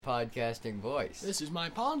podcasting voice. This is my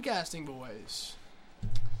podcasting voice.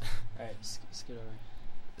 Alright, scoot over.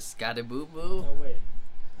 Scotty boo boo. Oh, wait.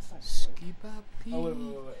 Ski-pa-pee. Oh,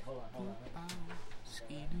 wait. Hold on.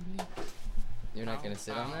 Ski-doodly. You're not gonna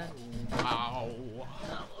sit on that? Ow.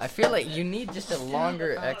 I feel like you need just a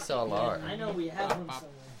longer XLR. I know we have one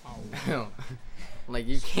somewhere. Like,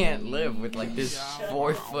 you can't live with, like, this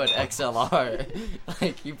 4-foot XLR.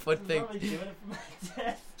 Like, you put I'm things... probably doing it from my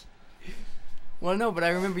desk. Well, no, but I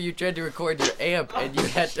remember you tried to record your amp, and you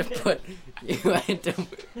had to put...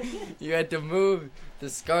 You had to move the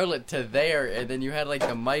Scarlett to there, and then you had, like,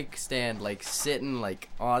 the mic stand, like, sitting, like,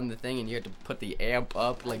 on the thing, and you had to put the amp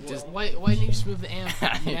up, like, just... Why didn't you just move the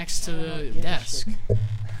amp next to the desk?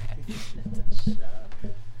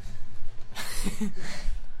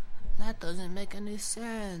 That doesn't make any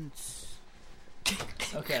sense.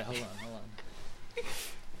 Okay, hold on.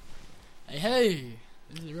 Hey!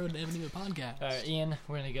 This is the Road to Ebony podcast. Alright, Ian,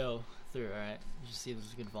 we're gonna go through, alright? Just see if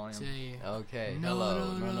there's a good volume. Say, Okay, No,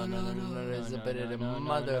 hello. no, There's a bit of the no,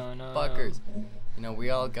 motherfuckers. You know, we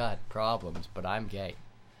all got problems, but I'm gay.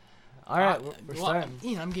 Alright, we're well, starting.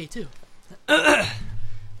 Ian, I'm gay too.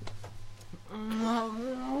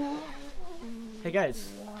 Hey guys,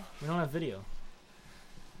 we don't have video.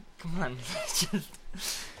 Come on, just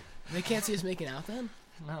They can't see us making out then?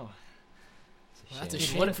 no. Well, that's a Dude,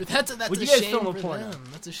 shame. what if- For, that's would a you guys shame film a for porno? them.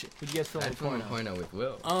 That's a shame. Would you guys film I'd a film a porno porno with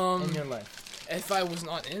Will. in your life? If I was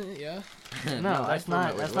not in it, yeah. No, I'd that's film it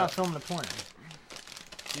not. with That's Will. not filming a porno.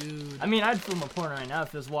 Dude. I mean, I'd film a porno right now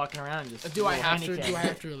if it was walking around just. Do I little have to? handicap. Do I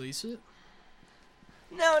have to release it?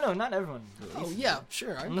 No, not everyone. Oh yeah,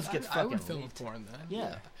 sure. Unless it gets I would fucking film leaked. a porn then.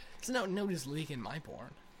 Yeah. So nobody's leaking my porn.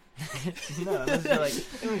 No, unless you're like,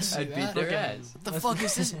 Let me see I'd beat that. their ass. What the fuck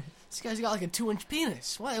is this? This guy's got like a 2-inch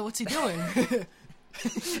penis. What's he doing?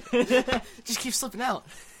 Just keep slipping out.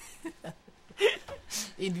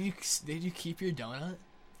 Hey, did you keep your donut?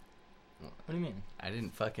 what do you mean? I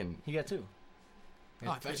didn't fucking... He got two.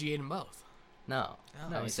 Oh, I thought you ate them both. No.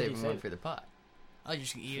 No, I he was said he saving one saved for the pot. Oh, you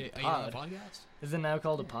just eat it The on the pod. podcast? Is it now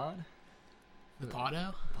called a pod? The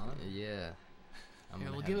podo? Pod? Yeah. Yeah,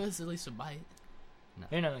 gonna well, have give it. us at least a bite.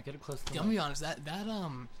 Hey, no, get it close to the I'm gonna be honest. That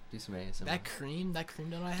Do some ASMR. that cream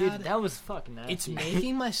donut I Dude, had. that was fucking nasty. It's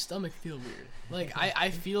making my stomach feel weird. Like I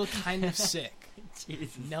feel kind of sick.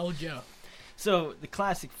 Jesus. No joke. So the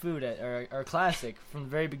classic food at our classic from the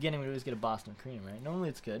very beginning, we always get a Boston cream, right? Normally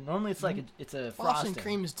it's good. Normally it's like it's a frosting. Boston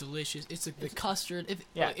cream is delicious. It's like the custard. If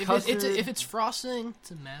custard. it's frosting,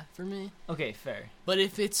 it's a meh for me. Okay, fair. But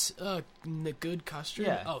if it's the good custard,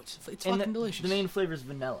 Yeah. oh, it's And fucking delicious. The main flavor is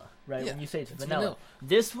vanilla, right? Yeah, When you say it's it's vanilla. vanilla.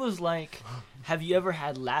 This was like, have you ever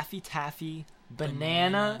had Laffy Taffy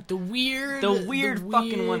banana? The weird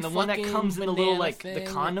fucking one, the one that fucking comes in the little, banana like, the thing.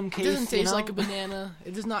 condom case, It doesn't taste you know? like a banana.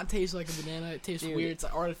 It does not taste like a banana. It tastes Dude. weird. It's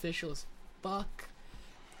artificial as fuck.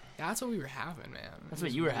 That's what we were having, man. That's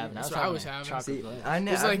what you were having. That's I what I was was having. chocolate See, glaze. I've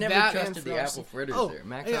It's like never that trusted and the frosting. apple fritters Oh, there.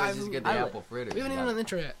 Max hey, always just get the apple fritters. We haven't even done the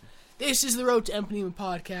intro yet. This is the Road to Empty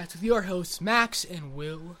podcast with your hosts Max and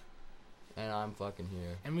Will, And I'm fucking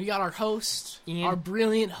here. and we got our host, Ian. our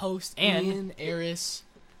brilliant host, And- Ian Aris.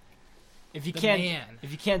 If you the can't, man. if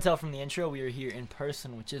you can't tell from the intro, we are here in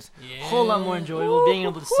person, which is Yeah. a whole lot more enjoyable. Being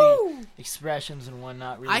able to see expressions and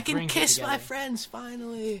whatnot. Really I can brings it kiss my together. friends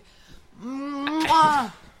finally.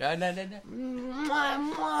 Mwah, No.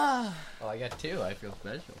 mwah, mwah. Oh, I got two. I feel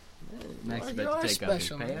special. Max is You about are to take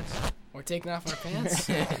special, off his man. pants. We're taking off our pants.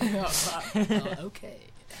 Okay.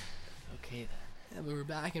 Okay, then. Yeah, but we're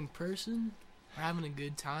back in person. We're having a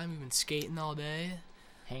good time. We've been skating all day.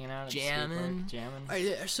 Hanging out at Jamming. the skate park, jamming. All right,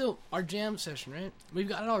 yeah, so our jam session, right? We've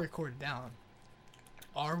got it all recorded down.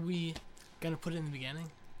 Are we gonna put it in the beginning?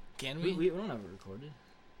 Can we? We don't have it recorded.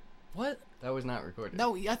 What? That was not recorded.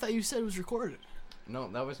 No, I thought you said it was recorded. No,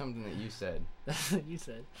 that was something that you said. That's what you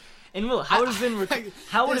said. And Will, how would have been?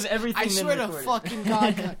 How would have everything I been swear recorded? to fucking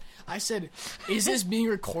God, I said, "Is this being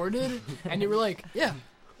recorded?" And you were like, "Yeah."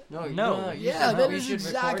 No. You Yeah, said, that we is should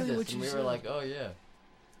record exactly this, what you and we said. were like, oh yeah.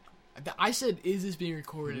 I said, "Is this being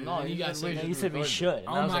recorded?" No, and you you guys said we said, No, you said we recorded. should. and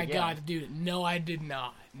I "Oh was my like, yeah. God, dude! No, I did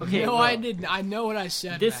not. Okay, no, well, I didn't. I know what I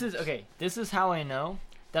said." This Matt. is okay. This is how I know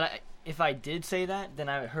that if I did say that, then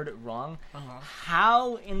I heard it wrong. Uh-huh.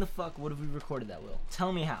 How in the fuck would have we recorded that, Will?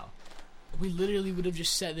 Tell me how. We literally would have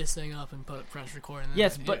just set this thing up and press record. And then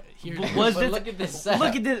Yes, but here but it is. was But this? look at this setup.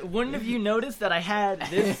 Look at this. Wouldn't have you noticed that I had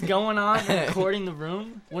this going on and recording the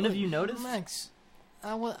room? Wouldn't have you noticed? Max,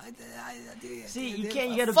 See, you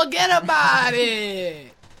can't. You gotta. forget about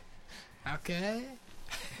it. Okay.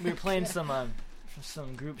 We were playing some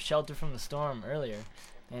group Shelter from the Storm earlier,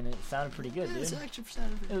 and it sounded pretty good, Yeah, dude. it's actually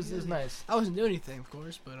sounded pretty It was good. nice. I wasn't doing anything, of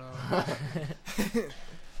course, but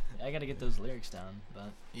I gotta get those lyrics down, but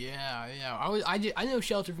Yeah. I know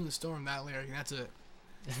 "Shelter from the Storm," that lyric, and that's it.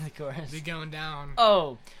 the chorus. Be going down.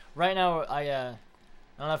 Oh, right now I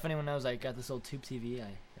don't know if anyone knows. I got this old tube TV.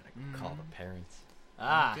 Gotta call the parents.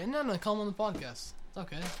 Okay, no, call him on the podcast. It's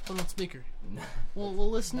okay. Put him on speaker. We'll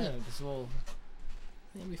listen No, in. because we'll.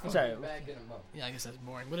 Yeah, it'll be fun. Sorry. Bagging 'em up. Yeah, I guess that's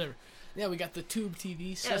boring. Whatever. Yeah, we got the tube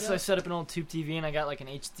TV set Yeah, so I up. set up an old tube TV and I got like an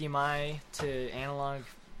HDMI to analog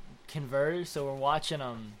converter. So we're watching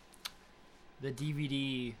the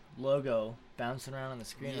DVD logo bouncing around on the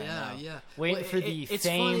screen right now. Yeah. Waiting Well, for the it's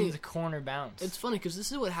famed funny. corner bounce. It's funny because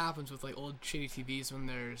this is what happens with like old shitty TVs when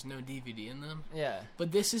there's no DVD in them. yeah.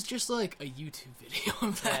 But this is just like a YouTube video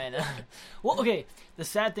of that. I know. Well, okay. The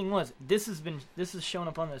sad thing was this has shown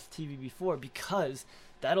up on this TV before because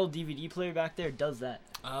that old DVD player back there does that,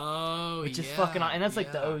 Oh, which yeah. is fucking. And that's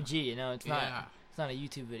like the yeah. OG. You know, it's not. Yeah. It's not a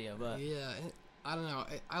YouTube video, but I don't know.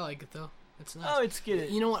 I like it though. It's nice. oh, it's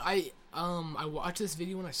good. You know what? I watch this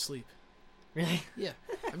video when I sleep. Really? Yeah,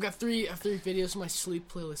 I've got three videos in my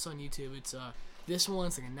sleep playlist on YouTube. It's this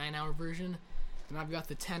one's like a 9-hour version, and I've got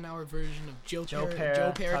the 10-hour version of Joe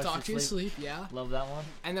Pera Talk to Your Sleep. Yeah, Love that one.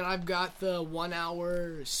 and then I've got the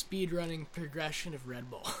 1-hour speedrunning progression of Red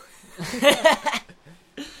Bull.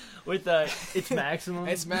 With it's maximum.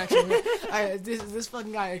 It's maximum. This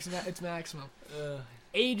fucking guy, it's maximum.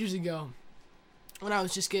 Ages ago, when I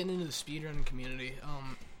was just getting into the speedrunning community,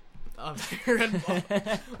 of Red Bull,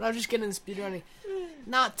 when I was just getting into speedrunning,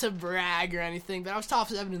 not to brag or anything, but I was top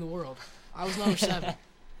 7 in the world. I was number 7,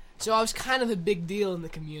 so I was kind of a big deal in the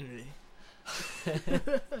community.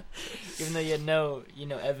 Even though you had no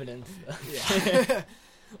evidence. Yeah.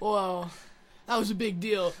 Well, that was a big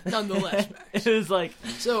deal nonetheless. It was like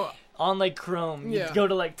So on like Chrome, you Yeah. go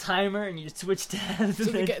to like timer and you switch tabs.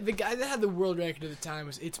 So and the guy that had the world record at the time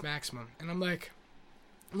was It's Maximum, and I'm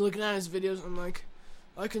looking at his videos, and I'm like,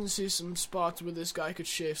 I can see some spots where this guy could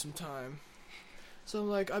shave some time. So I'm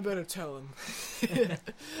like, I better tell him.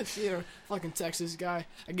 So, fucking text this guy.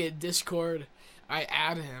 I get Discord. I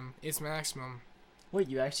add him. It's Maximum. Wait,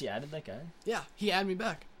 you actually added that guy? Yeah, he added me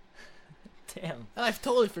back. Damn. And I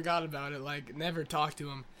totally forgot about it, like, never talked to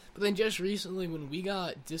him. But then just recently, when we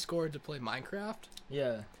got Discord to play Minecraft,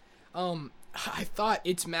 Yeah. I thought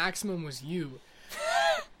It's Maximum was you.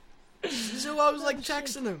 So I was like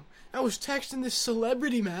texting him. I was texting this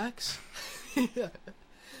celebrity, Max. Yeah.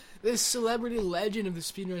 This celebrity legend of the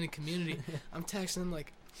speedrunning community. I'm texting him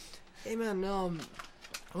like, hey man,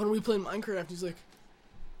 when are we playing Minecraft? He's like,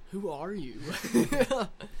 who are you?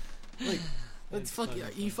 Like, let's fuck you.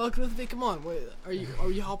 You fucked with me? Come on. Wait, are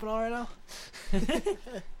you hopping on right now?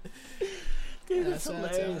 Dude, that's how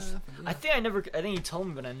it hilarious. happened, I think you told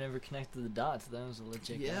me, but I never connected the dots. That was a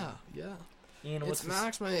legit guy. Yeah. Ian, what's It's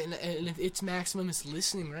Maximum, and if It's Maximum is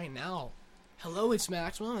listening right now, hello, It's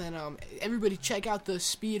Maximum, and everybody check out the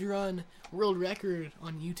speedrun world record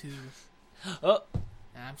on YouTube. Oh.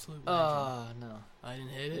 Absolute legend. Oh, no. I didn't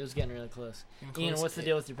hit It it. was getting really close. Getting Ian, close. what's the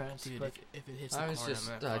deal with your parents? Dude, Quick. if it hits the I was corner, just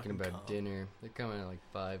I'm gonna talking fucking about come. dinner. They're coming at like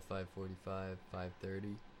 5:45,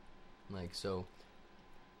 5:30. Like, so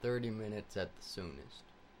 30 minutes at the soonest.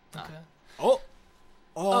 Okay.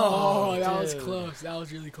 Oh, that was dude. close. That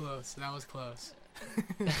was really close. That was close.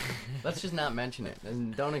 Let's just not mention it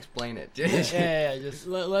and don't explain it. yeah, just.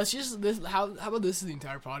 Let's just how about this is the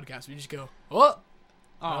entire podcast? We just go, oh,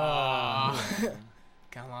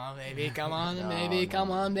 come on, baby, come on, No, baby, no, come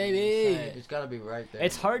no. on, baby. It's gotta be right there.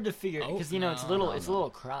 It's hard to figure Oh, because it's a no, little no, it's a no. little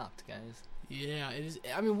cropped, guys. Yeah, it is.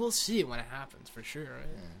 I mean, we'll see it when it happens for sure.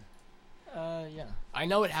 Right? Yeah. I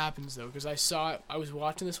know it happens though because I saw it. I was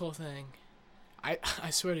watching this whole thing. I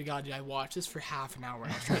swear to God, dude, I watched this for half an hour. I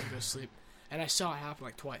was trying to go to sleep, and I saw it happen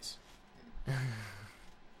like twice.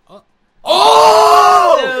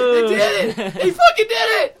 Oh! It did it! He fucking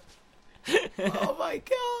did it! Oh my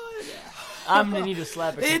God! I'm gonna need to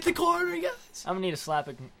slap They hit the corner, guys. I'm gonna need to slap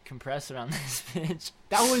a compressor on this bitch.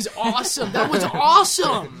 That was awesome. That was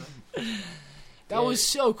awesome. That was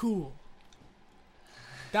so cool.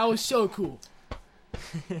 That was so cool.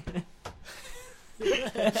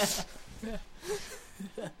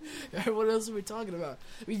 What else are we talking about?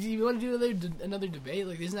 Do you want to do another debate?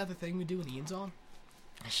 Like, isn't that the thing we do when Ian's on?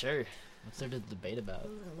 Sure. What's there to debate about?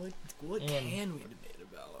 What Ian. can we debate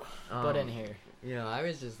about? Butt in here. You know, I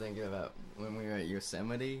was just thinking about when we were at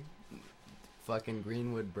Yosemite. Fucking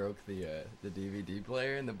Greenwood broke the DVD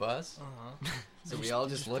player in the bus, so we all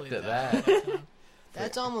just looked at that.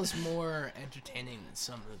 That's almost more entertaining than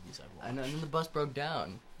some movies I've watched. And then the bus broke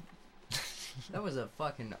down. That was a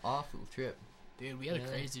fucking awful trip. Dude, we had Yeah. a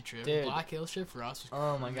crazy trip. Dude. Black Hills trip for us was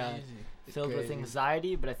Oh my God. crazy. Filled with Crazy.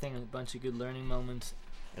 anxiety, but I think a bunch of good learning moments.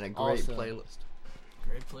 And a great Also- playlist.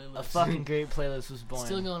 Great playlist. A fucking great playlist was born.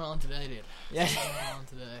 Still going on today, dude. Yeah. Still going on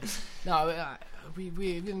today. No, we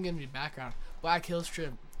didn't get any background. Black Hills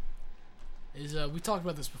trip is we talked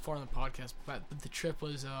about this before on the podcast, but the trip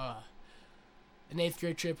was an 8th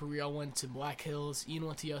grade trip where we all went to Black Hills. Ian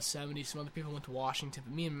went to Yosemite. Some other people went to Washington.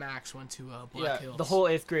 But me and Max went to Black Hills. The whole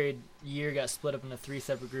 8th grade year got split up into 3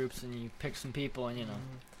 separate groups, and you picked some people, and you know.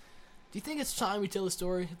 Do you think it's time we tell the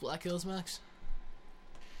story of Black Hills, Max?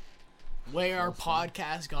 Where our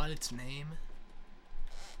podcast got its name?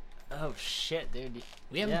 Oh shit, dude!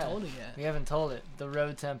 We haven't told it yet. We haven't told it. The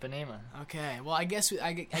road to Ipanema. Okay, well I guess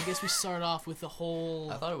we start off with the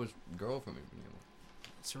whole. I thought it was Girl from Ipanema.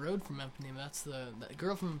 It's a road from Ipanema. That's the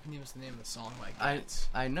Girl from Ipanema is the name of the song. Like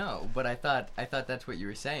I know, but I thought that's what you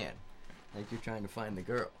were saying. Like you're trying to find the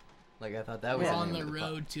girl. Like I thought that was on the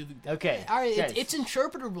road to the. Okay. All right, it's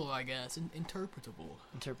interpretable, I guess. Interpretable.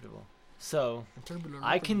 So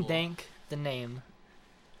I can thank the name.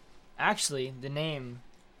 Actually, the name's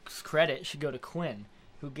credit should go to Quinn,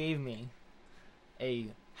 who gave me a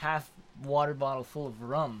half water bottle full of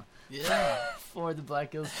rum. Yeah. For the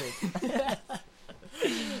Black Hills trip.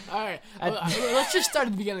 All right, let's just start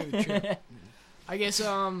at the beginning of the trip. I guess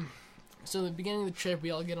so the beginning of the trip,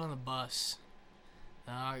 we all get on the bus.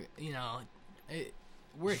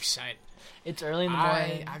 We're excited. It's early in the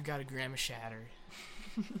morning. I've got a gram of shatter.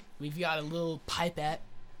 We've got a little pipette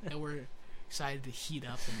that we're excited to heat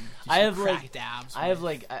up and I have crack dabs. I have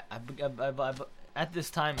like at this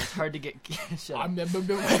time it's hard to get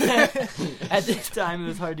at this time it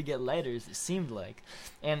was hard to get lighters, it seemed like.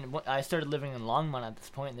 And I started living in Longmont at this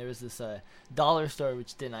point, and there was this dollar store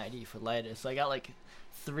which did an ID for lighters, so I got like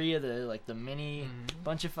 3 of the mini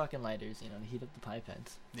bunch of fucking lighters, to heat up the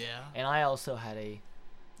pipettes. Yeah. And I also had a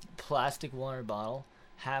plastic water bottle,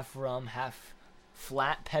 half rum, half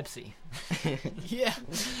flat Pepsi. Yeah.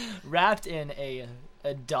 Wrapped in a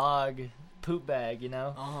dog poop bag,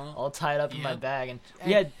 all tied up in my bag,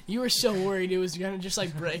 and you were so worried it was gonna just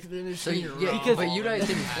like break the but you guys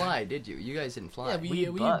didn't fly, did you? You guys didn't fly. Yeah,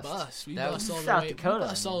 we bust. We bust all the way. Dakota. We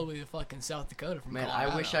bust all the way to fucking South Dakota from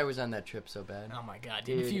Colorado. I wish I was on that trip so bad. Oh my god,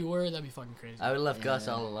 dude! If you were, that'd be fucking crazy. I would have left Gus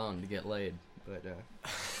all alone to get laid, but.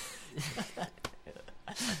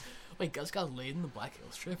 Wait, Gus got laid in the Black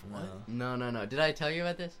Hills trip? What? No. Did I tell you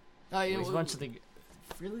about this? Oh, yeah. It was a bunch of the.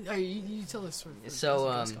 Really? You tell us. So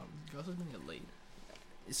Gus was gonna get laid.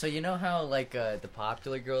 So you know how the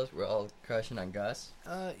popular girls were all crushing on Gus?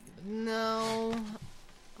 No.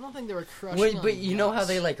 I don't think they were crushing on but you Gus. know how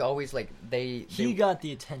they always He got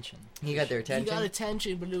the attention. He got their attention. He got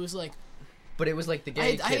attention, but it was like. But it was like the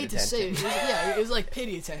gay kid I hate attention. to say it. It was like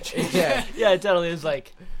pity attention. Yeah. Yeah, totally. It was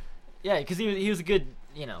like, because he was a good,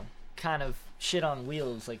 kind of shit on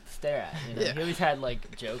wheels, like to stare at. Yeah. He always had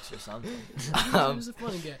like jokes or something. He was a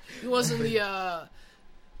funny guy. He wasn't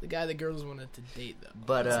the guy that girls wanted to date though.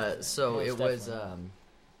 But so Most it was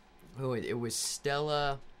definitely. it was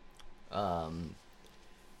Stella,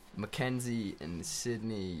 Mackenzie and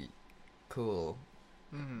Sydney Cool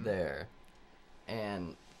there,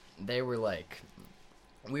 and they were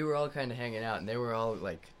we were all kind of hanging out, and they were all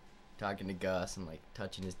talking to Gus and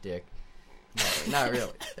touching his dick. No, not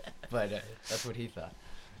really, but that's what he thought.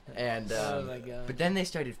 And oh my God. But then they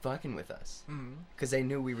started fucking with us because they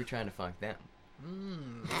knew we were trying to fuck them.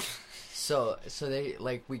 So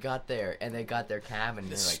they we got there, and they got their cabin.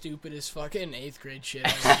 The stupidest fucking 8th grade shit.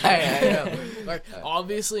 I know.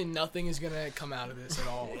 Obviously nothing is gonna come out of this at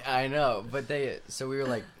all. I know, but we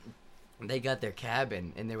were they got their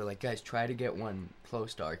cabin, and they were like, guys, try to get one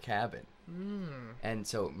close to our cabin. And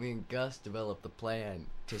so me and Gus developed the plan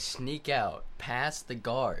to sneak out past the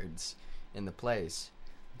guards in the place,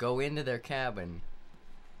 go into their cabin,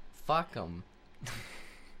 fuck them,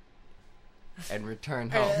 and return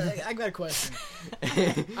home. I got a question.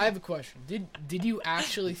 I have a question. Did you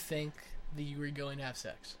actually think that you were going to have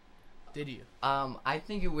sex? Did you? I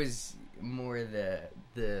think it was more the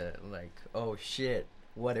oh shit,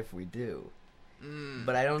 what if we do?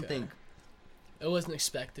 But I don't think it wasn't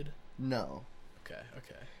expected. No. Okay.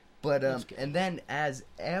 But and then as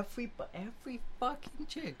every fucking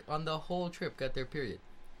chick on the whole trip got their period.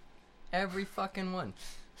 Every fucking one.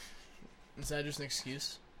 Is that just an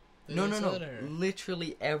excuse? No.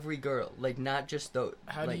 Literally every girl, not just those.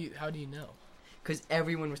 How do you know? Because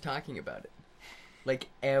everyone was talking about it.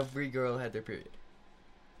 Every girl had their period.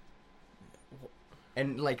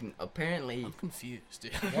 And apparently, I'm confused,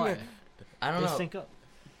 dude. Why? I don't know. They sync up.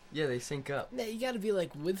 Yeah, they sync up. Yeah, you got to be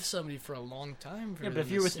with somebody for a long time. Yeah, but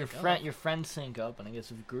if you're with your friends sync up, and I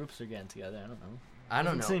guess if groups are getting together, I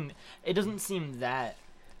don't know. It doesn't seem that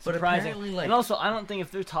surprising. But apparently, and also, I don't think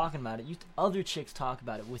if they're talking about it, other chicks talk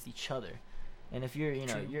about it with each other. And if you're,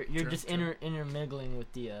 True, you're true, just true. intermingling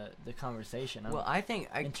with the conversation. Well, I think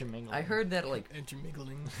intermingling. I heard that like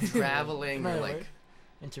Intermingling. traveling or Right, like right.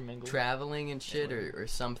 Intermingle. traveling and shit or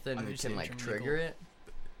something I thought you said can like intermingle. trigger it.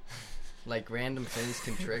 Like random things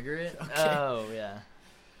can trigger it. Oh yeah.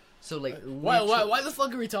 So like Why the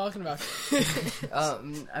fuck are we talking about?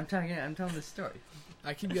 I'm telling the story.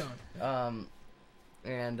 I keep going.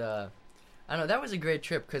 And I don't know, that was a great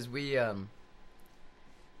trip because we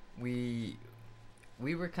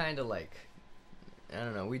were kind of like, I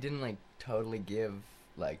don't know, we didn't like totally give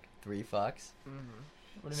like 3 fucks.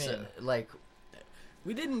 What do you mean? So, like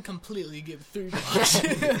We didn't completely give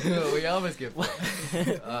 $3. we always give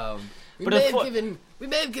fucks. We But may if what-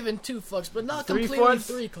 have given 2 fucks, but not 3 completely fucks?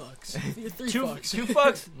 3 fucks. 3 two fucks. 2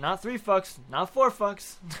 fucks, not 3 fucks, not 4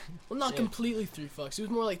 fucks. Well, not Yeah. completely 3 fucks. It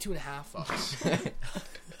was more like 2.5 fucks.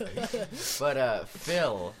 But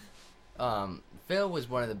Phil was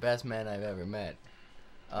one of the best men I've ever met.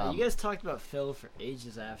 You guys talked about Phil for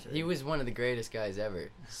ages after. He was one of the greatest guys ever.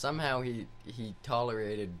 Somehow he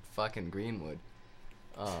tolerated fucking Greenwood.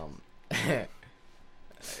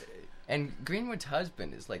 And Greenwood's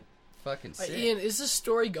husband is like fucking sick. Ian, is this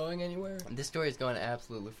story going anywhere? This story is going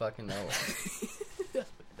absolutely fucking nowhere.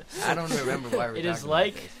 I don't remember why we're It talking is about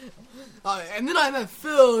like this. And then I met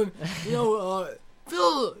Phil,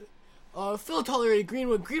 and Phil tolerated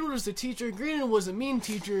Greenwood. Greenwood was the teacher. Greenwood was a mean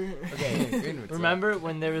teacher. okay. Greenwood's Remember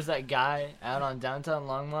when there was that guy out on downtown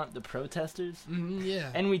Longmont, the protesters,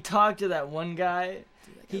 Yeah. and we talked to that one guy.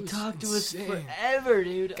 He was talked to us insane. forever,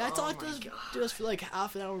 dude. Guy Oh talked my to us for like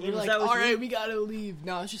half an hour. We Yeah, were was like, that with all right, you? we gotta leave.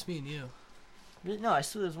 No, it's just me and you. God. No, I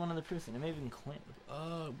swear there's one other person. It may have been Quinn.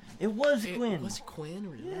 Uh, It was Quinn. Was it Quinn?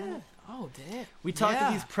 Really? Yeah. Oh, damn. We talked Yeah.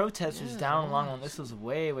 to these protesters Yeah, down it Longmont. was. This was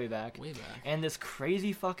way back. Way back. And this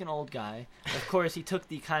crazy fucking old guy, of course, he took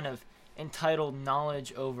the kind of entitled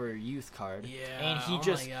knowledge over youth card. Yeah. And he oh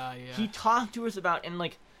just, my God, yeah. he talked to us about, and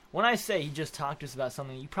like, when I say he just talked to us about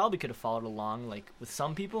something, you probably could have followed along, like, with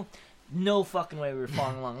some people. No fucking way we were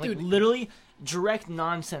following along. Like, Dude. literally, direct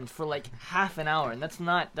nonsense for like half an hour, and that's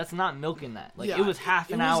not milking that. Like, Yeah, it was half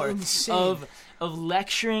it an was hour insane. of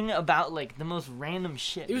lecturing about like the most random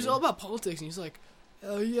shit. It was dude. all about politics, and he's like,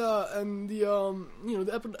 yeah, and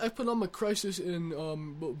the economic crisis in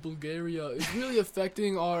Bulgaria is really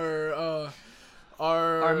affecting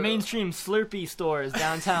our mainstream Slurpee stores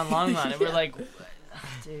downtown Longmont, and we're like,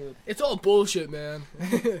 dude. It's all bullshit, man.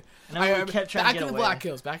 And then we kept trying back to get the away. Black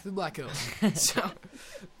Hills. Back to the Black Hills. So,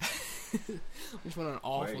 we just went on an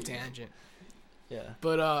awful Right. tangent. Yeah.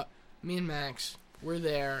 But me and Max, we're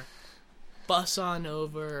there. Bus on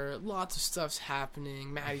over. Lots of stuff's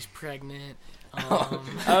happening. Maddie's pregnant.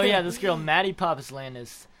 Oh yeah, this girl Maddie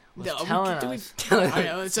Papaslandis was No, telling do we- us. I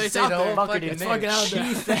know, it's Say out the there. whole Fuck it, fucking It's name. fucking out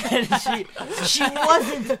She there. said she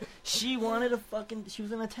wasn't. She wanted a fucking. She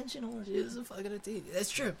was an attention whore. She is a fucking idiot. That's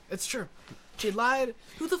true. It's true. She lied.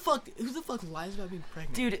 Who the fuck lies about being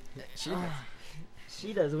pregnant? Dude, She-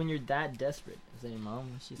 she does when you're that desperate. Is that your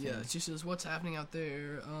mom? What's she saying? Yeah, she says, "What's happening out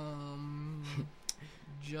there?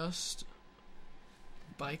 Just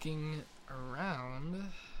biking around."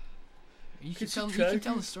 You can tell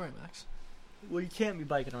the story, Max. Well, you can't be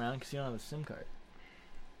biking around because you don't have a SIM card.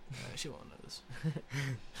 She won't know this.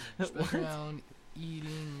 Just biking around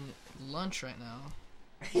eating lunch right now.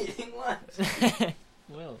 Eating lunch.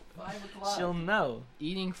 Well, 5 o'clock. she'll know.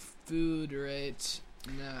 Eating food right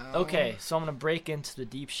now. Okay, so I'm gonna break into the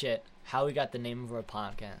deep shit. How we got the name of our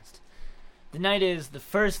podcast. The night is the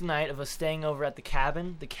first night of us staying over at the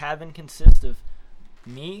cabin. The cabin consists of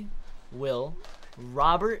me, Will,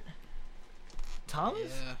 Robert,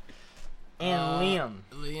 Thomas, Yeah. and Liam.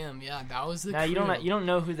 Liam, yeah, that was the Now you crew. don't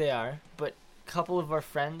know who they are, but a couple of our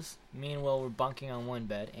friends, me and Will, were bunking on one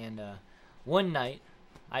bed, and one night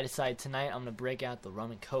I decided tonight I'm gonna break out the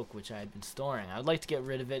rum and coke, which I had been storing. I would like to get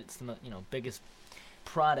rid of it. It's the biggest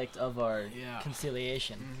product of our Yeah.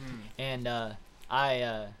 conciliation, Mhm. and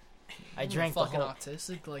I drank the fucking whole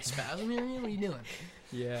autistic like spasm here. Ian? What are you doing?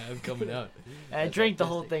 Yeah, I'm coming out. I drank the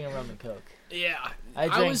whole thing of rum and coke. Yeah, I I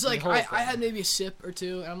drank was the like, whole I thing. had maybe a sip or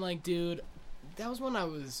two, and I'm like, dude, that was when I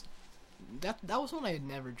was, that was when I had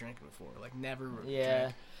never drank before, like never.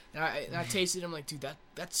 Yeah. drank. And I tasted it. I'm like, dude,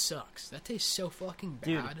 that sucks. That tastes so fucking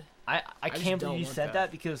Dude. bad. I just can't don't believe you want said that.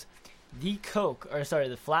 that because the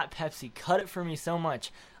the flat Pepsi cut it for me so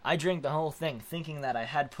much. I drank the whole thing thinking that I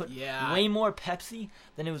had put Yeah. way more Pepsi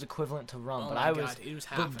than it was equivalent to rum. Oh but my I God, was, it was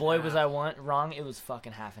half but and boy half. was I wrong. It was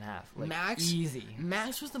fucking half and half. Like, Max- easy.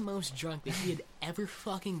 Max was the most drunk that he had ever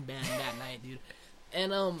fucking been that night, dude.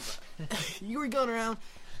 And you were going around.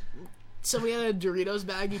 Somebody had a Doritos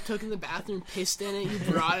bag you took in the bathroom, pissed in it. You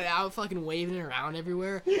brought it out, fucking waving it around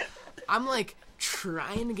everywhere. I'm like,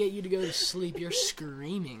 trying to get you to go to sleep. You're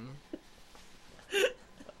screaming.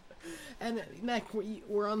 And Mac,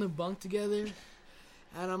 we're on the bunk together,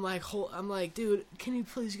 and I'm like, dude, can you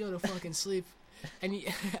please go to fucking sleep? And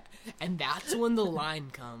and that's when the line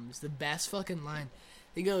comes, the best fucking line.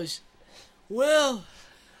 He goes, "Will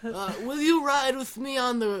you ride with me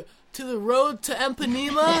to the road to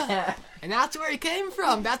Empanema?" And that's where he came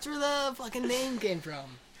from. That's where the fucking name came from.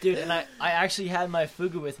 Dude, and I actually had my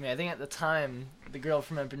Fugu with me. I think at the time, the girl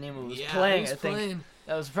from Empanema was playing. I think playing.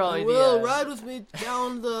 that was probably Will ride with me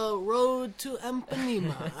down the road to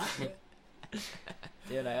Empanema.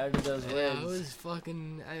 Dude, I uttered those words. Yeah,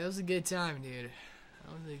 it was a good time, dude.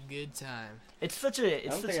 That was a good time. It's such a. I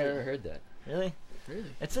don't think I ever heard that. Really? Really?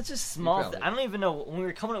 It's such a small. probably- I don't even know when we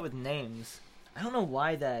were coming up with names. I don't know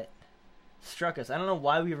why that struck us. I don't know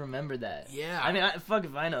why we remembered that. Yeah. I mean, fuck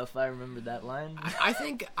if I know if I remembered that line. I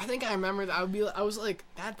think I remember that. I was like,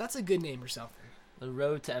 that's a good name or something. The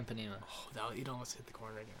road to Empanema. Oh, that you'd almost hit the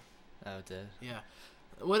corner again. Oh, it did. Yeah.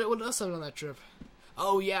 What else happened on that trip?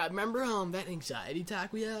 Oh yeah, remember that anxiety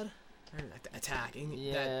attack we had? Or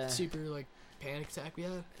Yeah. That super like panic attack we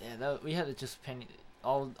had Yeah, we had to just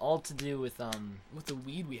all to do with with the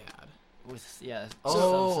weed we had. with substances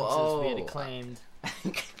we had oh. claimed.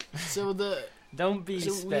 So Don't be we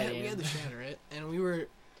spitting. had the shatter it, and we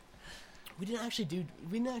didn't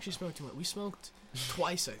actually smoke too much. We smoked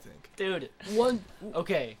twice, I think. Dude.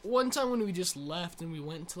 Okay. One time when we just left and we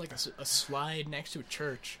went to like a slide next to a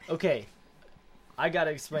church. Okay. I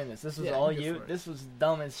gotta explain this. This was Yeah, all go you. for it. This was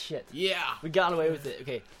dumb as shit. Yeah. We got away with it.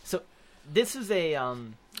 Okay, so this is a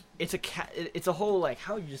it's a whole, like,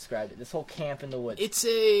 how would you describe it? This whole camp in the woods. It's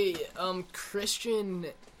a Christian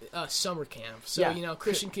summer camp. So Yeah.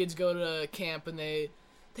 Christian kids go to camp and they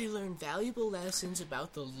learn valuable lessons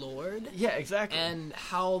about the Lord Yeah, exactly. and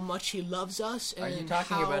how much He loves us. And Are you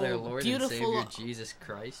talking how about our Lord and beautiful Savior Jesus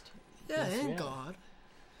Christ? Yeah, Yes, and yeah. God.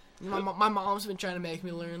 My mom's been trying to make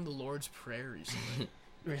me learn the Lord's Prayer recently.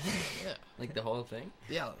 Really? Yeah, Like the whole thing?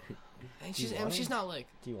 yeah. And Do you she's want she's it? not like,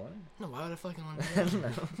 Do you want no, why would I fucking learn it?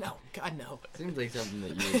 that? No, God, no. Seems like something that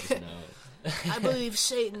you would just know. I believe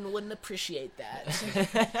Satan wouldn't appreciate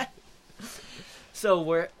that. So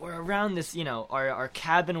we're around this, our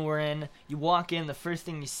cabin we're in. You walk in, the first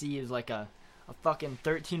thing you see is like a fucking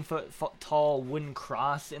 13-foot tall wooden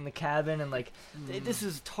cross in the cabin, and like this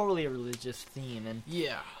is totally a religious theme. And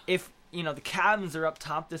Yeah. if the cabins are up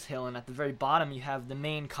top this hill, and at the very bottom you have the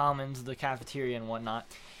main commons, the cafeteria and whatnot,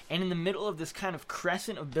 and in the middle of this kind of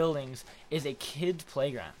crescent of buildings is a kids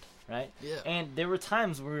playground, right? Yeah. And there were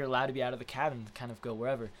times where we were allowed to be out of the cabin and kind of go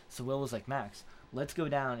wherever. So Will was like, Max, let's go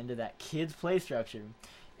down into that kids play structure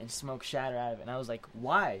and smoke shatter out of it. And I was like,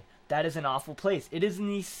 why? That is an awful place. It is in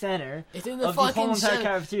the center It's in the of the whole fucking entire center.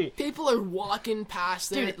 cafeteria. People are walking past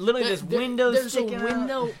there. Dude, literally there's windows There's sticking a out.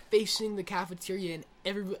 window facing the cafeteria,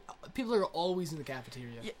 and people are always in the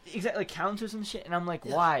cafeteria. Yeah, exactly, like counters and shit. And I'm like,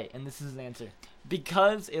 Yeah. why? And this is the answer.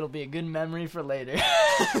 Because it'll be a good memory for later.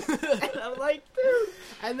 And I'm like, dude.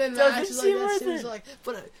 And then Doesn't Max is seem like, worth he's it. like,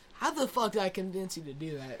 but how the fuck did I convince you to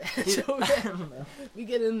do that? Dude, So I don't know. we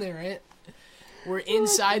get in there, right? We're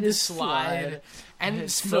inside the this slide, and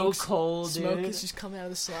It's smoke, so cold, smoke dude. is just coming out of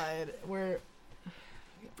the slide. We're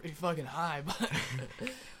pretty fucking high, but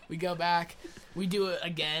we go back. We do it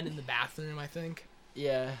again in the bathroom, I think.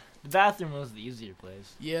 Yeah. The bathroom was the easier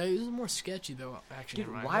place. Yeah, it was more sketchy though. Actually, Dude,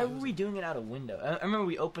 never mind. why It were was- we doing it out a window? I remember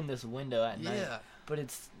we opened this window at night. Yeah, But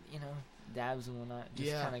it's, dabs and whatnot. Just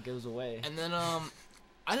Yeah. kind of goes away. and then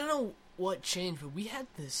I don't know what changed, but we had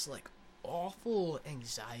this like awful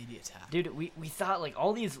anxiety attack. Dude, we thought, like,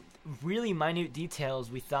 all these really minute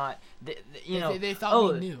details, we thought, They thought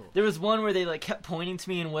oh, we knew. There was one where they, like, kept pointing to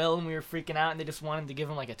me and Will, and we were freaking out, and they just wanted to give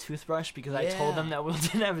him, like, a toothbrush because I told Yeah. them that Will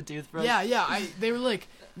didn't have a toothbrush. Yeah. They were like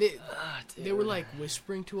they were Dude. like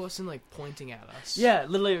whispering to us and like pointing at us. Yeah,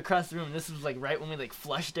 literally across the room. This was, like, right when we, like,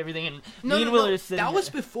 flushed everything, and No, me no, and Will no. are sitting That there.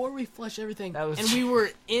 was before we flushed everything. That was and we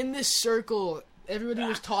were in this circle. Everybody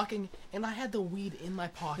was talking, and I had the weed in my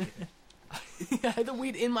pocket. I had the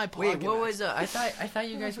weed in my pocket. Wait, what was I thought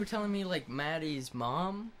you guys were telling me like Maddie's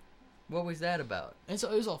mom? What was that about? And so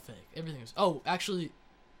it was all fake. Everything was. Oh, actually,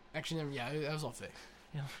 never. Yeah, that was all fake.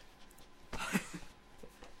 Yeah.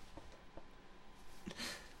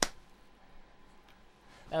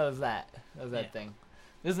 That was that. That was that Yeah. thing.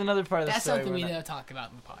 There's another part of the That's story. something we where need to talk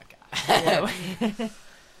about in the podcast. Yeah.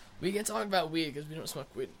 We can talk about weed because we don't smoke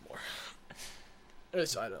weed anymore. At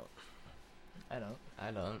least I don't. I don't.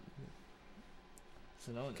 I don't.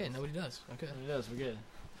 So no one Okay, does. nobody does. Okay. Nobody does. We're good.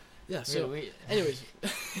 Yeah. We're So, good. We, anyways.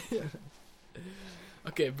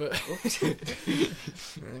 Okay, but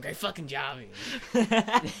great fucking job.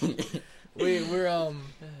 Ian. we're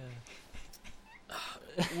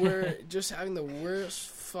just having the worst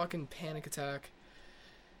fucking panic attack,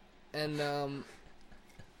 and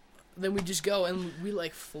then we just go and we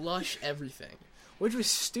like flush everything, which was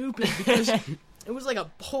stupid because it was like a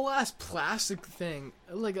whole ass plastic thing,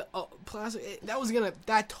 like a plastic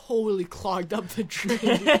that totally clogged up the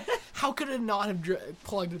drain. How could it not have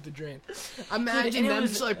clogged up the drain? Imagine them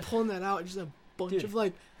just like pulling that out, just a bunch of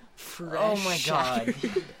like fresh. Oh my god.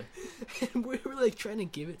 And we were like trying to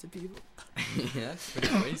give it to people. Yeah, that's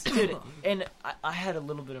pretty wasted. Dude, and I had a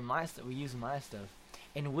little bit of my stuff. We used my stuff.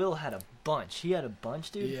 And Will had a bunch. He had a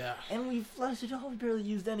bunch, dude. Yeah. And we flushed it all. We barely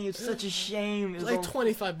used any. It's such a shame. It It was was like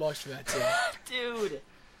all... $25 for that too. Dude.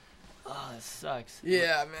 Oh, that sucks.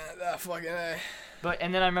 Yeah, man, that fucking.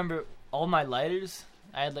 And then I remember all my lighters.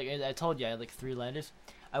 I had told you I had like 3 lighters.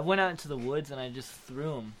 I went out into the woods and I just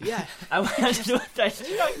threw them. Yeah. I went out into the woods. I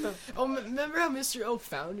struck them. Oh, remember how Mr. O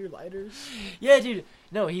found your lighters? Yeah, dude.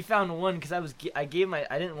 No, he found one because I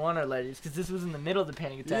didn't want our lighters because this was in the middle of the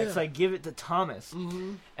panic attack. Yeah. So I give it to Thomas.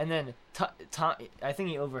 Mm-hmm. And then Tom, I think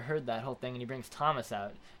he overheard that whole thing, and he brings Thomas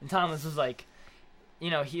out. And Thomas was like,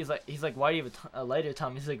 he's like, why do you have a lighter,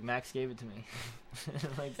 Tom? He's like, Max gave it to me.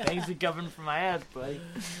 Like, thanks for covering for my ass, buddy.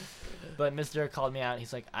 But Mr. called me out.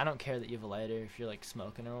 He's like, I don't care that you have a lighter if you're like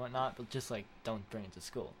smoking or whatnot, but just like don't bring it to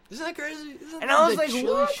school. Isn't that crazy? Isn't And that I was the like, chillest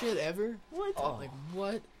what? shit ever? What? Oh, like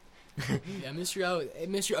what? Yeah, Mr. O,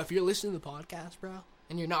 Mr. O, if you're listening to the podcast, bro,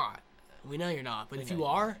 and you're not, we know you're not, but if you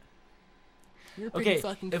are, you're a pretty Okay,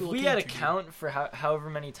 fucking if cool we had a teacher, count for however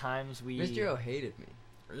many times we... Mr. O hated me.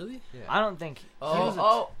 dude. Really? Yeah. I don't think...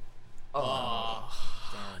 Oh,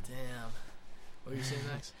 Damn. damn. What were you saying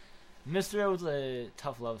next? Mr. O was a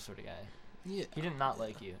tough love sort of guy. Yeah. He did not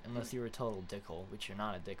like you unless you were a total dickhole, which you're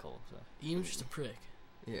not a dickhole. So Ian's just a prick.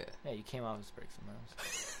 Yeah. yeah, you came off as a prick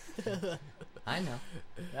sometimes. I know.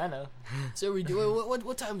 I know. So we do.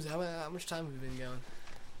 What time is that? How much time have we been going?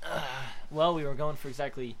 Well, we were going for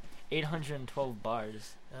exactly 812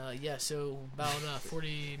 bars. Yeah. So about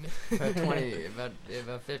 40. About 20,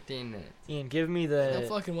 about 15 minutes. Ian, give me No the...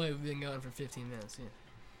 fucking way we've been going for 15 minutes. Yeah.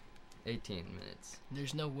 18 minutes.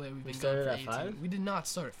 There's no way we've been started going for at 18. 5? We did not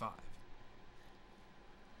start at 5.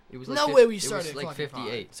 It was No like way we it started was like fucking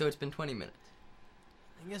 58, so it's been 20 minutes.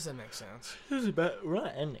 I guess that makes sense. This is about... We're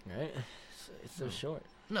not ending, right? It's so No. short.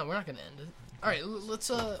 No, we're not gonna end it. All right, let's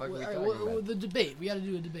fuck are we all right, talking about? the debate. We got to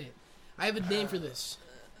do a debate. I have a name for this.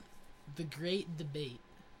 The Great Debate.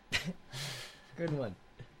 Good one.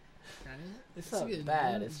 It's That's a not good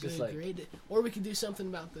bad. name. It's just The like... Great or we could do something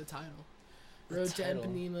about the title. The Road to title.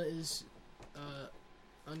 Empanema is.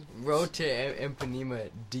 Road to Empanema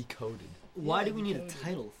decoded. Why Yeah, do we need a decoded.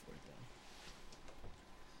 title for it,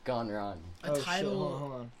 Gone wrong. A though? title. Shit,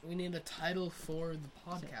 hold on. We need a title for the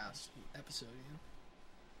podcast episode. You know?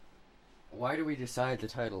 Why do we decide the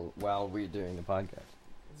title while we're doing the podcast?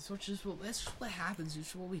 That's what happens.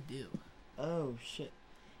 It's what we do. Oh, shit.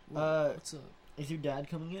 What's up? Is your dad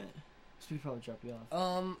coming yet? So we probably drop you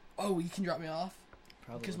off. Oh, you can drop me off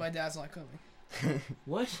Probably. because my dad's not coming.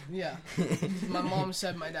 What? Yeah. My mom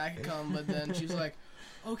said my dad could come, but then she's like,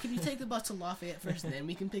 "Oh, can you take the bus to Lafayette first, and then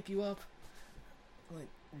we can pick you up?" I'm like,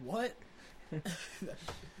 what?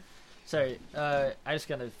 Sorry, I just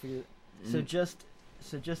gotta figure... So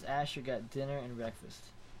Mm. just Asher got dinner and breakfast.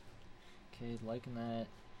 Okay, liking that.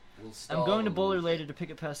 We'll I'm stall going to a Boulder little later to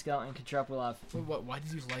pick up Pascal and can drop Will off. Wait, what? Why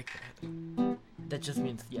did you like that? That just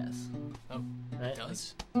means yes. Oh, Right? it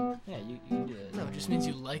does? Yeah, you can do it. No, it just means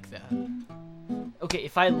you like that. Okay,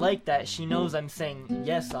 if I like that, she knows I'm saying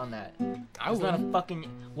yes on that. I It's not a would. fucking...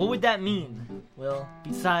 What would that mean, Will?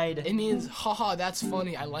 Beside... It means, haha, that's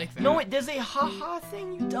funny. I like that. No, there's a ha-ha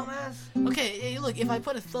thing, you dumbass. Okay, hey, look, if I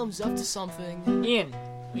put a thumbs up to something. Ian,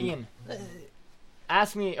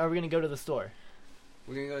 ask me, are we gonna go to the store?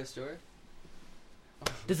 We're gonna go to the store?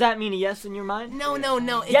 Does that mean a yes in your mind? No.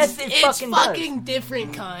 Yes, it it's fucking does. fucking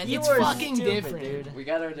different, kind. You It's are fucking stupid, different. dude. We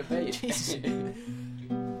got our debate. Jesus.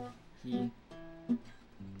 He-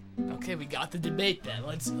 Okay, we got the debate then.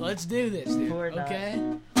 Let's do this, dude. Or not. Okay.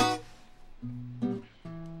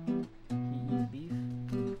 he eats beef.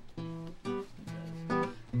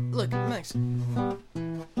 Look, Max.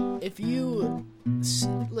 If you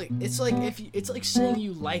look, it's like saying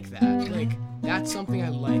you like that. Like that's something I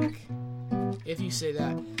like. If you say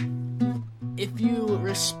that. If you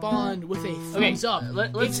respond with a thumbs up,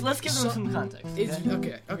 Let's give them some context. It's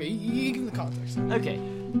Okay? okay. You give the context. Okay,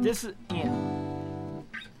 this is Ian.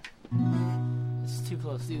 It's too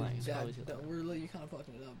close to Dude, mine. It's probably too you're kind of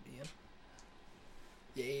fucking it up, Ian.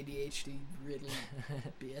 You ADHD riddled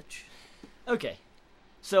bitch. Okay,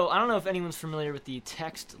 so I don't know if anyone's familiar with the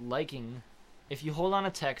text liking if you hold on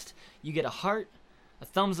a text, you get a heart, a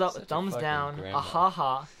thumbs up, Such a a thumbs fucking down, grandma. a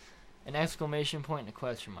ha-ha, an exclamation point, and a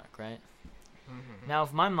question mark, right? Now,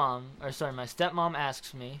 if my stepmom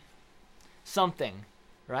asks me something,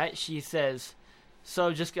 right? She says, she's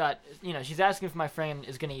asking if my friend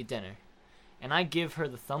is going to eat dinner. And I give her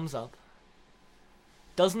the thumbs up.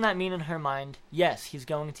 Doesn't that mean in her mind, yes, he's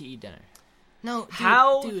going to eat dinner? No,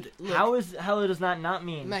 Dude, look, how does that not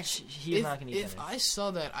mean Max, he's not going to eat if dinner? I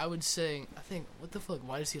saw that, I would say, what the fuck?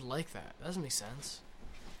 Why does he like that? That doesn't make sense.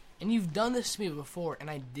 And you've done this to me before, and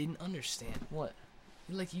I didn't understand. What?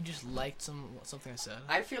 Like you just liked something I said.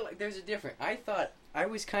 I feel like there's a difference. I thought I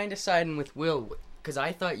was kind of siding with Will because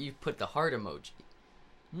I thought you put the heart emoji.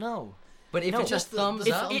 No. But if No, it's just thumbs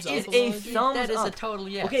If up, it up is emoji? a thumbs that is up. a total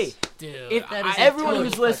yes. Okay, Dude, if that is a everyone total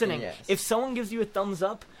who's fucking listening, yes. if someone gives you a thumbs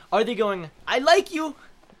up, are they going, I like you?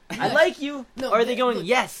 I like you? No, or are they going, look,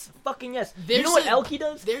 yes, fucking yes? You there's know what a- Elkie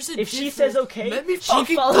does? there's a If she difference- says okay, Let me she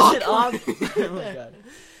fucking follows talk. it off. Oh my god.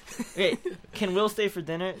 Okay, can Will stay for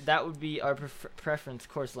dinner? That would be our preference.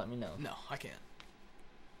 Of course, let me know. No, I can't.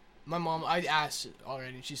 My mom, I asked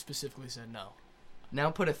already, and she specifically said no.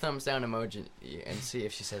 Now put a thumbs down emoji and see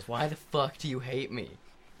if she says, "Why the fuck do you hate me?"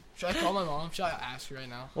 Should I call my mom? Should I ask her right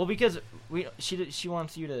now? Well, because she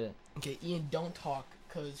wants you to. Okay, Ian, don't talk,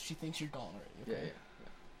 because she thinks you're gone already. Okay?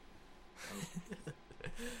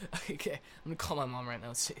 Okay, I'm gonna call my mom right now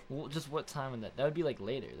and see. Well, just what time would that? That would be like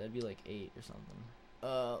later. That'd be like 8 or something.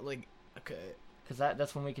 Okay. Cause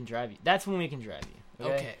that's when we can drive you. That's when we can drive you.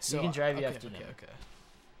 Okay, So we can drive you okay, after dinner. Okay.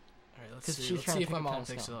 All right, let's 'Cause see. she's Let's trying see to if my pick up mom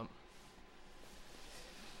Pascal. picks it up.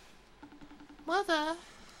 Mother.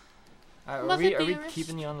 Alright, Mother are we dearest.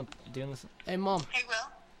 keeping you on the doing this? Hey, mom. Hey, Will.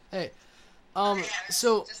 Hey. Yeah, I was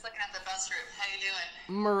So just looking at the bus route. How you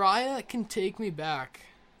doing? Mariah can take me back,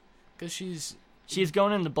 cause she's She's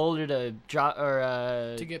going into Boulder to drop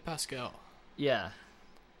or to get Pascal. yeah.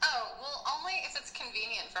 Oh, well, only if it's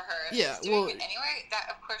convenient for her. If Yeah, she's doing well- it anyway, that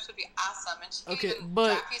of course would be awesome, and she could Okay, even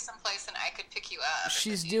but drop you someplace, and I could pick you up. if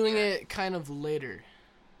she's it's doing easier. it kind of later.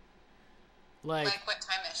 Like Like what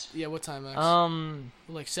time-ish? yeah, what time? Max?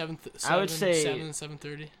 Like 7:30. I would say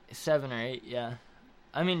 7:30. 7 or 8. Yeah.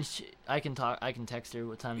 I mean, I can text her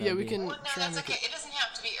what time. Yeah, that'd we be. can Well, no, try and that's make okay. It doesn't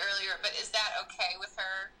have to be earlier, but is that okay with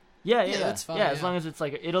her? Yeah, Yeah, that's fine, Yeah, as yeah. long as it's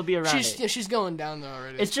like it'll be around. She's 8. yeah, she's going down there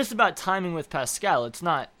already. It's just about timing with Pascal. It's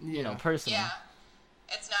not Yeah. personal. Yeah.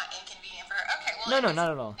 It's not inconvenient for her. Okay, well, No, if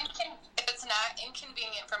not it's at all. If it's not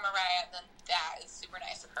inconvenient for Mariah, then that is super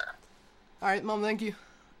nice of her. All right, mom. Thank you.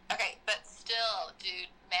 Okay, but still, dude,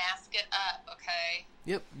 mask it up, okay?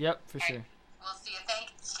 Yep, for sure. We'll see you.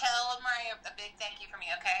 Tell Mariah a big thank you for me,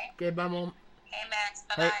 okay? Okay, bye, mom. Hey, Max.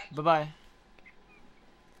 Hey, Bye-bye. bye bye.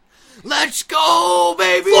 Let's go,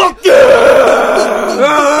 baby. Fuck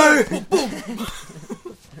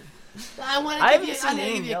I want I to haven't give you, seen I need to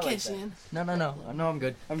Ian give you a yell like kiss, that. Ian. No, I'm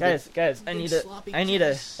good. I'm Guys, I Big need sloppy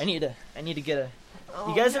to get a. Oh,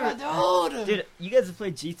 You guys yeah, ever, dude? You guys have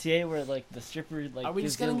played GTA where like the stripper like Are we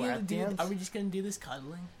gives just gonna you a lap do? dance? Are we just gonna do this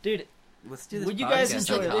cuddling? Dude, Let's do this. Would you guys podcast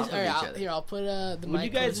enjoy on it? top of All right, each other. I'll put the would mic you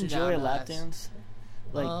guys closer enjoy a down, lap guys. dance?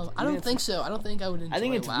 Like, I don't think so. I don't think I would enjoy I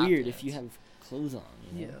think it's a lap weird dance. if you have clothes on.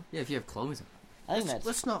 You know? Yeah. Yeah, if you have clothes on. I think that's.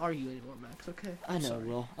 Let's not argue anymore, Max. Okay. I know, Sorry.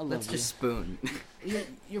 Will. I love Let's you. just spoon.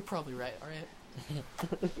 You're probably right. All right.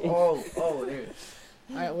 oh, dude.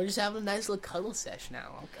 All right. We're just having a nice little cuddle sesh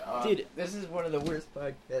now. Dude. this is one of the worst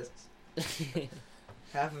podcasts.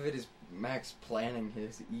 Half of it is Max planning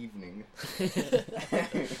his evening.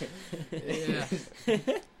 Yeah.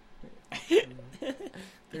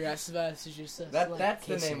 The rest of us is just That's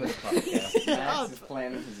the name of the podcast. Oh. Max is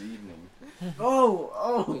planning his evening. Oh.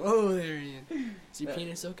 Oh, there he is. Is your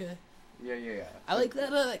penis okay? Yeah. I like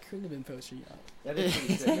that Kringleman poster you got. That is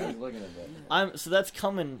pretty sick. I was looking at that. So that's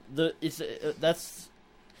coming. That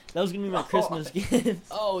was gonna be my Christmas gift.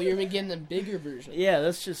 Oh, you're getting the bigger version. Yeah,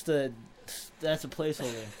 that's just that's a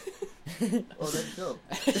placeholder. Oh, that's dope.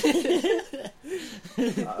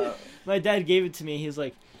 My dad gave it to me. He was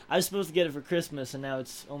like, I was supposed to get it for Christmas, and now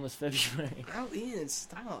it's almost February. Oh, Ian,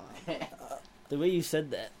 stop. The way you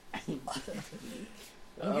said that.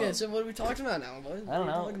 Okay, so what are we talking about now, boys? I don't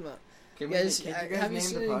know. What are we talking about? Can Guys, can you have guys you name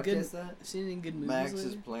seen the any good- podcast that? Seen any good movies Max lately?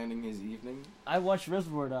 is planning his evening. I watched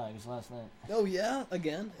Reservoir Dogs last night. Oh yeah,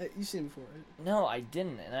 again? You've seen it before, right? No, I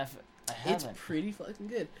didn't, and I It's haven't. pretty fucking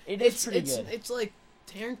good. It's pretty good. It's like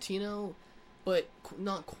Tarantino, but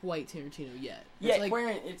not quite Tarantino yet. Yeah, it's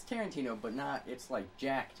like, It's Tarantino, but not. It's like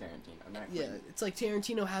Jack Tarantino. Not yeah, quite. it's like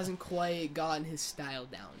Tarantino hasn't quite gotten his style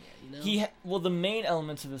down yet. You know? Well, the main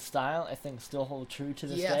elements of his style, I think, still hold true to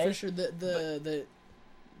this day. for sure. The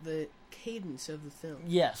the cadence of the film.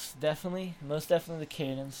 Yes, definitely. Most definitely the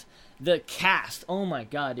cadence. The cast. Oh my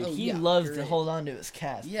god, dude. Oh, He yeah, loves to great. hold on to his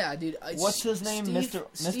cast. Yeah, dude. What's his name? Mr.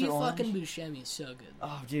 Steve Orange? fucking Buscemi is so good.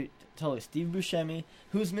 Oh, dude. Totally. Steve Buscemi.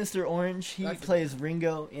 Who's Mr. Orange? He I forgot. plays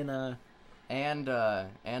Ringo in a... And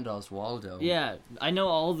Oswaldo. Yeah, I know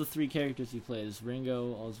all the 3 characters he plays.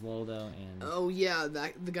 Ringo, Oswaldo, and Oh yeah,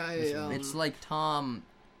 the guy. It's like Tom.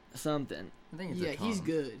 something. I think it's Yeah, a Tom. he's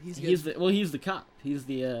good. He's good. He's the cop. He's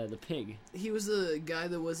the pig. He was the guy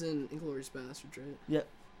that was in Inglourious Basterds, right?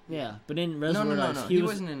 Yeah, but in No, Reservoir no, no, Dogs, no. He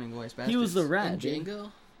wasn't in Inglourious Basterds. he was the In rat, dude.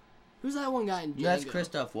 Django. Who's that one guy in Django? That's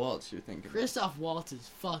Christoph Waltz you're thinking. Christoph Waltz is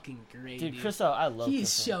fucking great, Dude, dude. Christoph, I love He's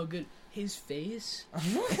Christoph. so good. His face,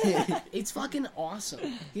 it's fucking awesome.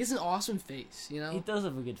 He has an awesome face, you know? He does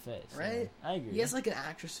have a good face. Right? Yeah, I agree. He has like an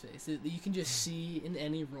actress face that you can just see in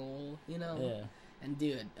any role, you know? Yeah. And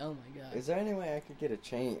dude, oh my god. Is there any way I could get a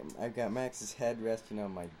chain? I've got Max's head resting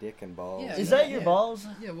on my dick and balls. Yeah, Is that your yeah. balls?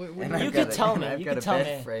 Yeah, what, And You I've could got tell a, me. I've You got could a tell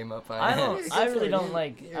bed me. frame up. I Yeah, don't. I go for really it, don't yeah.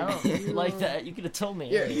 like. Yeah, I you don't like that. You could have told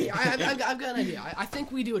me. Yeah, I've got an idea. I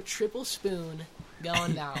think we do a triple spoon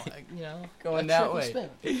going down, you know? Going A that triple way.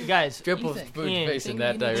 Spoon. Guys, Triple think? spoon Ian, facing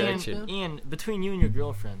think that we need to direction. Spoon? Ian, between you and your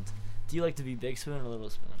girlfriend, do you like to be big spoon or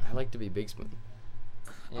little spoon? I like to be big spoon.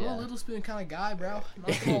 I'm a little spoon kind of guy, bro.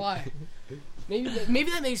 Not gonna lie. Maybe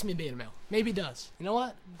that makes me a beta male. Maybe it does. You know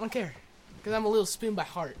what? I don't care. Because I'm a little spoon by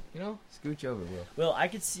heart, you know? Scooch over, Will. Well, I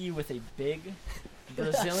could see you with a big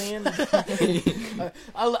Brazilian. A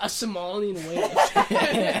Somalian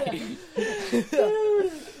weight.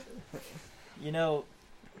 You know,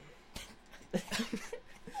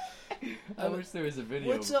 I wish there was a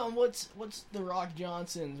video. What's The Rock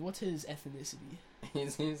Johnson's? What's his ethnicity?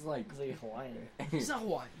 He's like. he's like Hawaiian. He's not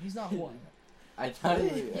Hawaiian. He's not Hawaiian. I thought he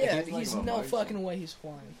was. Yeah, he's, he's like a no Martian. fucking way he's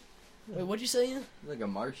Hawaiian. Wait, what'd you say, Ian? He's like a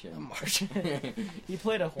Martian. A Martian. He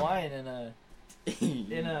played a Hawaiian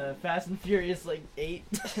in a Fast and Furious like 8.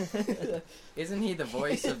 Isn't he the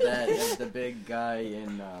voice of that of the big guy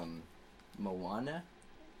in Moana?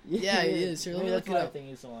 Yeah, he is. Here, let me Maybe that's look it why I up. think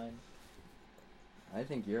he's Hawaiian. I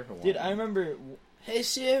think you're Hawaiian. Dude, I remember. Hey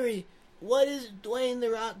Siri, what is Dwayne The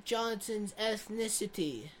Rock Johnson's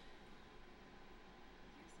ethnicity?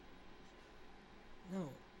 No.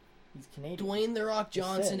 He's Canadian. Dwayne The Rock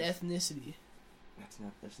Johnson says. ethnicity. That's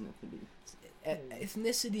nothing.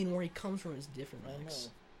 Ethnicity and where he comes from is different, I Max.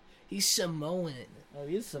 know. He's Samoan. Oh,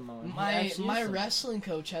 he is Samoan. He My actually is Samoan. wrestling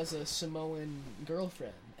coach has a Samoan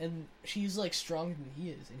girlfriend, and she's like stronger than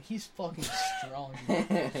he is, and he's fucking strong. dude.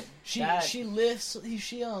 That- She lifts.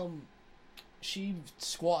 She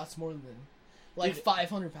squats more than like Dude,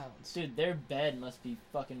 500 pounds. Dude, their bed must be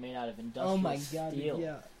fucking made out of industrial Oh my god, steel. dude,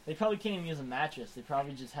 yeah. They probably can't even use a mattress. They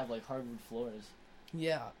probably just have like hardwood floors.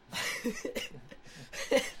 Yeah.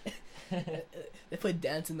 They put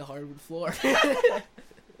dents in the hardwood floor.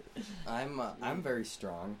 I'm very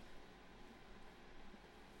strong.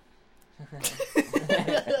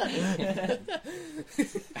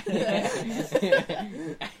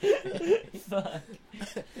 Fuck.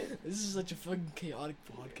 This is such a fucking chaotic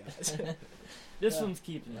podcast. This Yeah. one's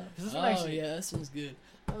keeping up. 'Cause this Oh one actually, yeah, this one's good.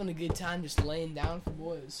 Having a good time just laying down for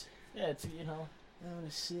boys. yeah, it's Having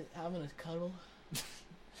a sit, having a cuddle.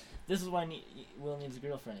 this is why Will needs a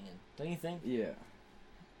girlfriend again. Don't you think? Yeah.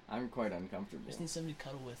 I'm quite uncomfortable. Just need somebody to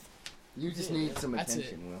cuddle with. You just Yeah, need some that's it.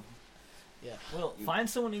 attention, Will. Yeah. Will, find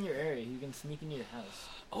someone in your area who can sneak into your house.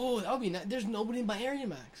 Oh, that would be nice. There's nobody in my area,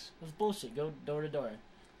 Max. That's bullshit. Go door to door,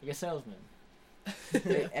 like a salesman.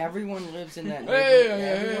 Hey, everyone lives in that Hey, neighborhood.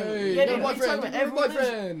 Everyone- Yeah, no dude, what are you boyfriend, talking about? no Everyone lives-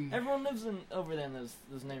 boyfriend. Everyone lives over there in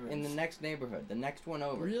those neighborhoods. in the next neighborhood, the next one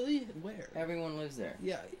over. Really? Where? Everyone lives there.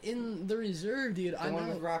 Yeah, in the reserve, dude. The I one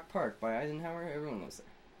know. with Rock Park by Eisenhower, everyone lives there.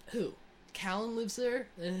 Who? Callan lives there,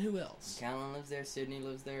 and who else? Callan lives there, Sydney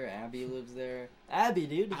lives there, Abby lives there, Abby,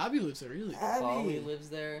 dude. Abby lives there, really. Polly lives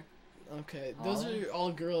there. Okay, those Aw. are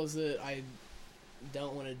all girls that I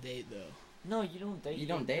don't want to date, though. No, you don't date. You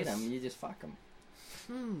don't date That's- them, you just fuck them.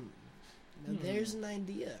 Now there's an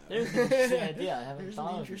idea. There's an interesting idea. I haven't There's thought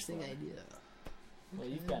an of interesting before. idea. Well,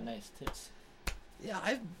 you've got nice tits.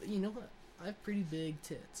 Yeah, you know what? I have pretty big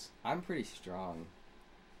tits. I'm pretty strong.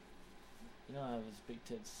 You know, I have as big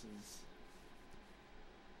tits as.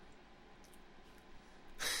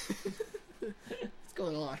 What's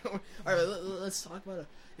going on? All right, let's talk about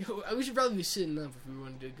it. We should probably be sitting up if we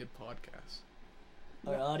want to do a good podcast.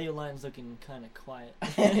 Our audio line's looking kind of quiet.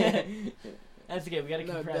 That's okay. We gotta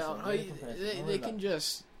No compress doubt. it. Oh, We gotta compress it. they Don't worry can about it.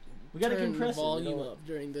 just We gotta turn compress the it. volume It'll- up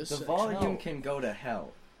during this The section. volume No. can go to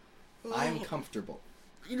hell. I'm comfortable.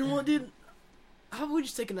 You know what, dude? How about we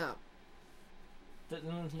just take a nap?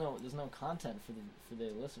 there's no content for the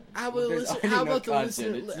listeners. How about the There's listener? already How no about the content.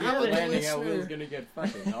 listener? It's How about the planning how Will's listener? gonna get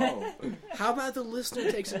fucking. Oh. How about the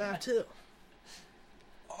listener takes a nap too?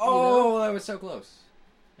 Oh, that was so close.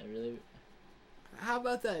 I really. How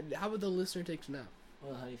about that? How about the listener takes a nap?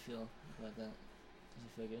 Well, how do you feel about that? Does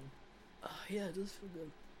it feel good? Oh, yeah, it does feel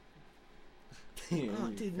good. Oh,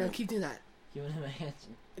 dude, now keep doing that. Give him an answer.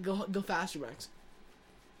 Go faster, Max.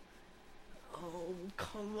 Oh,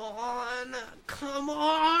 come on. Come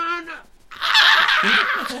on.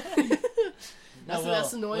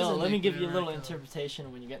 That's the noise Will, I'm let me making give you a right little now.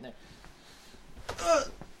 interpretation when you get there.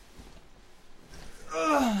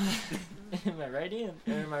 Am I right, Ian?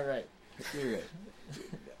 Or am I right? You're right.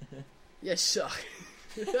 You suck.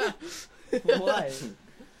 Why?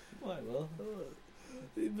 Why, Will?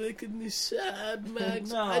 You're making me sad,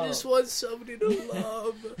 Max. No. I just want somebody to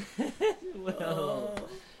love. Will,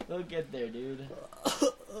 we'll get there, dude.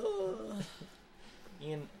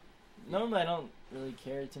 Ian, normally I don't really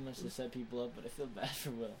care too much to set people up, but I feel bad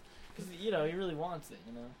for Will. Because, he really wants it,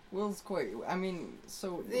 Will's quite. I mean,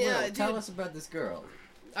 so Yeah, Will, tell dude. us about this girl.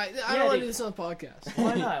 I Yeah, don't want to dude. do this on the podcast.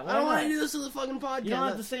 Why not? Why I don't want not? to do this on the fucking podcast. You don't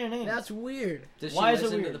have to say her name. That's weird. Does Why she is it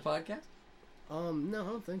listen to weird? the podcast? No, I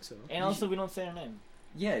don't think so. And also, we don't say her name.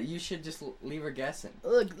 Yeah, you should just leave her guessing.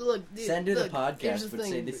 Look, dude, Send her the look, here's podcast, the but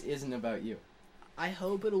say thing. this isn't about you. I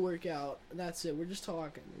hope it'll work out. That's it. We're just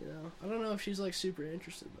talking, I don't know if she's like super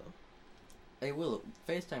interested though. Hey, Will,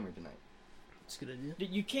 FaceTime her tonight. It's a good idea. Dude,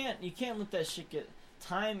 you can't let that shit get.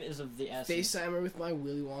 Time is of the essence. FaceTime her with my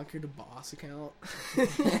Willy Wonka to Boss account. Dude,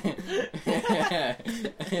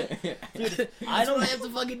 I That's don't. what I have to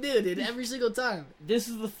fucking do, dude. Every single time. This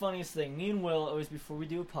is the funniest thing. Me and Will always, before we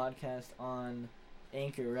do a podcast on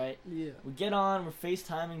Anchor, right? Yeah. We get on, we're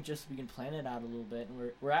FaceTiming just so we can plan it out a little bit,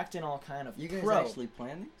 and we're acting all kind of You guys pro. actually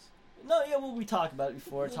plan these? No, yeah, well, we talked about it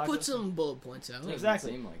before. We'll talked put about- some bullet points out. Doesn't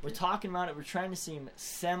Exactly. seem like We're it. talking about it. We're trying to seem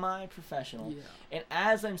semi-professional. Yeah. And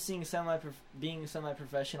as I'm being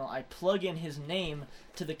semi-professional, I plug in his name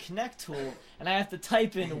to the Connect tool, and I have to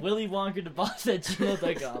type in Willy Wonka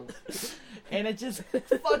 @gmail.com. And it just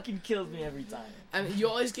fucking kills me every time. I mean, you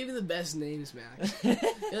always give me the best names, Max.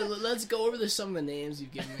 Yeah, let's go over some of the names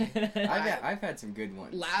you've given me. I've had some good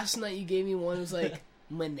ones. Last night you gave me one that was like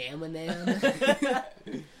Manam.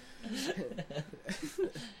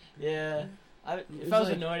 Yeah. If was I was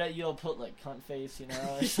like- annoyed at you, I'll put like cunt face,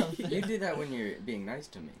 or something. You do that when you're being nice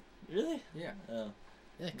to me. Really? Yeah. Oh.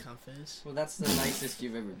 Yeah, Confess. Well, that's the nicest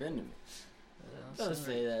you've ever been to me. Don't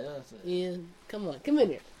say that. Don't say that. Ian, come on, come in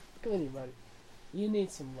here. Come in here, buddy. You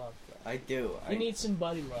need some love, bro. I do. You need some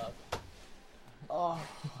buddy love. Oh.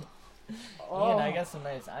 Ian, I got some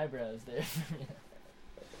nice eyebrows there for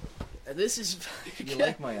you. This is. You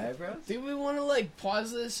like my eyebrows? Do we want to like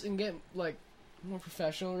pause this and get like more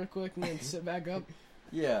professional real quick and then sit back up?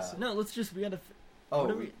 Yeah. No, we gotta. Oh,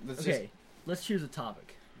 what are we- let's okay, let's choose a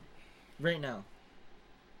topic. Right now.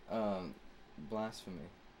 just blasphemy.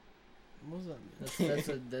 What does that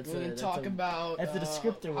mean? That's we can talk about. that's a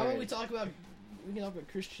descriptor How about word. we talk about? We can talk about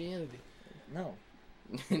Christianity. No.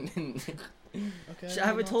 Okay.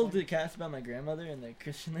 Have I told the cast about my grandmother and the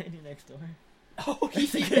Christian lady next door? Oh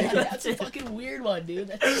yeah, that's a fucking weird one, dude.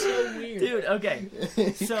 That's so weird. Dude, okay.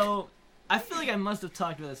 So, I feel like I must have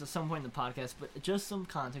talked about this at some point in the podcast, but just some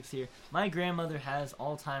context here. My grandmother has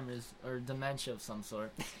Alzheimer's or dementia of some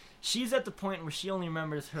sort. She's at the point where she only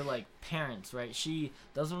remembers her, like, parents, right? She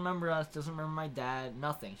doesn't remember us, doesn't remember my dad,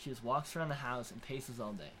 nothing. She just walks around the house and paces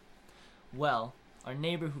all day. Well, our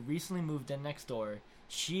neighbor who recently moved in next door,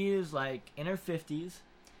 she is, like, in her 50s.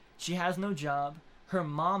 She has no job. Her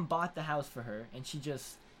mom bought the house for her, and she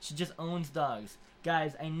just owns dogs.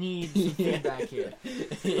 Guys, I need some feedback here.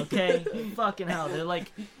 Okay? Fucking hell. They're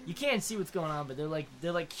like, you can't see what's going on, but they're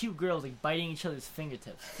like cute girls, like biting each other's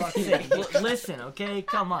fingertips. Fuck's sake. Listen, okay?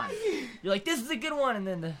 Come on. You're like, this is a good one, and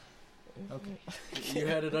then okay. You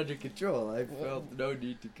had it under control. I felt no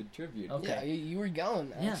need to contribute. Okay. Yeah, you were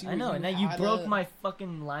going. Yeah, Max. I know. And now you had broke a- my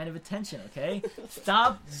fucking line of attention, okay?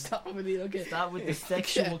 Stop Stop with it. Okay. Stop with the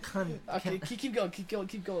sexual cunt. Okay, keep going. Keep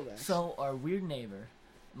going, Max. So, our weird neighbor,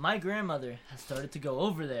 my grandmother, has started to go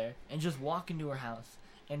over there and just walk into her house.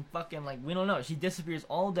 And fucking, like, we don't know. She disappears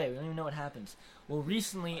all day. We don't even know what happens. Well,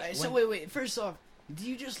 recently... Alright, so wait. First off, do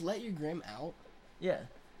you just let your grandma out? Yeah.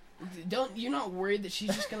 You're not worried that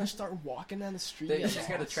she's just gonna start walking down the street? They and just get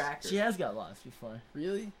got a lost? tracker. She has got lost before.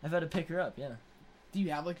 Really? I've had to pick her up, yeah. Do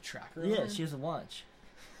you have like a tracker? on Yeah, her? she has a watch.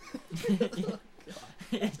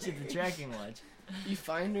 She's a tracking watch. You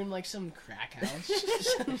find her in like some crack house.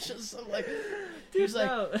 just some like. Dude, She's like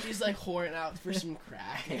no. she's like whoring out for some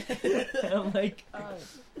crack. I'm like, oh,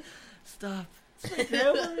 stop. It's my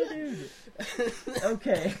grandmother, dude.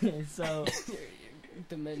 Okay, so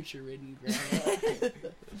Dementia-ridden grandma.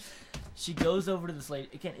 she goes over to this lady.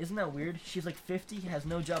 Again, isn't that weird? She's like 50, has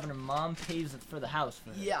no job, and her mom pays for the house for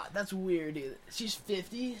her. Yeah, that's weird, dude. She's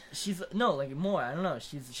 50. She's no, like more. I don't know.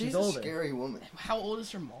 She's a older. scary woman. How old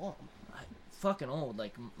is her mom? Fucking old,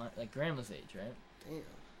 like grandma's age, right? Damn.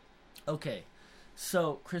 Okay,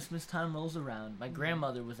 so Christmas time rolls around. My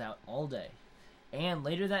grandmother was out all day, and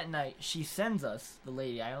later that night, she sends us the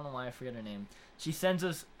lady. I don't know why I forget her name. She sends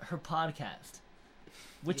us her podcast,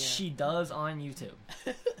 which Yeah. she does on YouTube.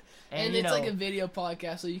 And you it's know, like a video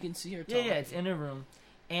podcast, so you can see her talking. yeah, it's in a room.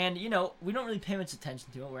 And, you know, we don't really pay much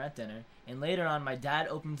attention to it. We're at dinner. And later on, my dad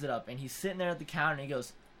opens it up, and he's sitting there at the counter, and he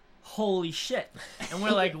goes, holy shit. And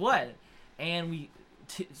we're like, what? And we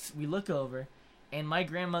look over, and my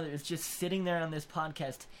grandmother is just sitting there on this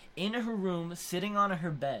podcast in her room, sitting on her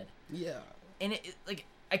bed. Yeah. And, like,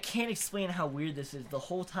 I can't explain how weird this is. The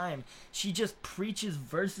whole time, she just preaches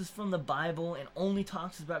verses from the Bible and only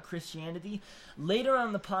talks about Christianity. Later on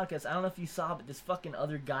in the podcast, I don't know if you saw, but this fucking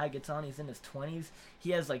other guy gets on. He's in his 20s.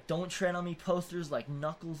 He has, like, "Don't Tread on Me" posters, like,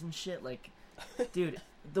 Knuckles and shit. Like, dude,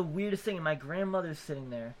 the weirdest thing. And my grandmother's sitting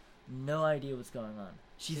there, no idea what's going on.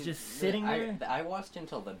 She's just sitting there. I watched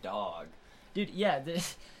until the dog. Dude, yeah,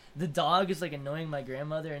 the dog is, like, annoying my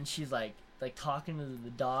grandmother, and she's, like talking to the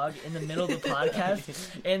dog in the middle of the podcast,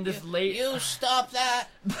 and this lady... You stop that!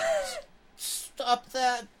 Stop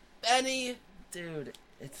that, Benny! Dude,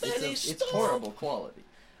 It's horrible quality.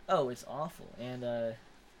 oh, it's awful. And,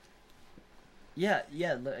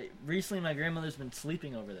 recently my grandmother's been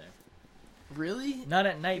sleeping over there. Really? Not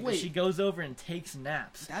at night, but Wait. she goes over and takes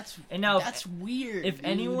naps. And now, that's weird. If dude.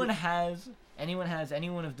 anyone has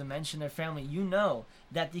anyone of dementia in their family, you know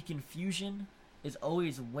that the confusion is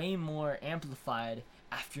always way more amplified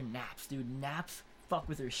after naps, dude. Naps fuck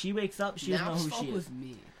with her. She wakes up, she doesn't know Naps who fuck she is. with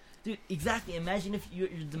me. Dude, exactly. Imagine if you're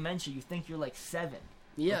dementia, you think you're like 7.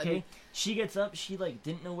 Yeah. Okay? Dude. She gets up, she like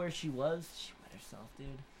didn't know where she was. She wet herself, dude.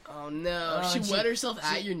 Oh no! Oh, she and wet herself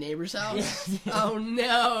at your neighbor's house. Oh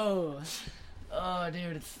no! Oh,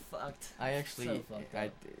 dude, it's fucked. I actually, So fucked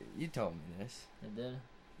up. you told me this. It did.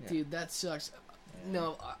 Yeah. Dude, that sucks. Yeah.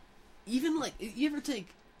 No, even like you ever take?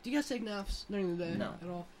 Do you guys take naps during the day? No. At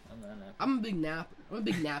all? I'm not napping. I'm a big napper. I'm a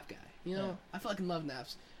big nap guy. You know, Yeah. I fucking love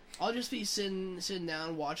naps. I'll just be sitting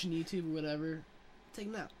down watching YouTube or whatever. Take a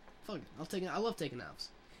nap. Fuck it. I love taking naps.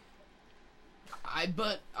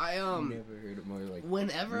 Never heard of more like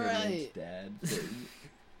Whenever Midland's dad.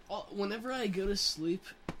 whenever I go to sleep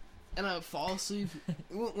and I fall asleep,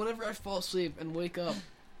 whenever I fall asleep and wake up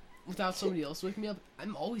without somebody else waking me up,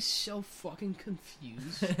 I'm always so fucking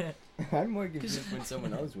confused. I'm more confused when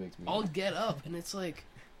someone else wakes me I'll up. get up and it's like,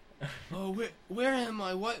 oh, where am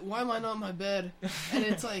I? Why am I not in my bed? And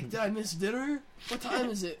it's like, did I miss dinner? What time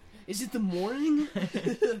is it? Is it the morning?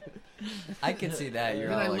 I can see that. You're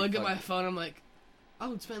Then all I like, look at my fuck- phone. I'm like, I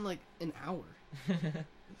would spend like an hour.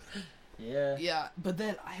 Yeah. Yeah, but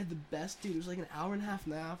then I had the best, dude. It was like an hour and a half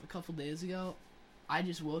nap a couple days ago. I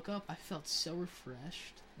just woke up. I felt so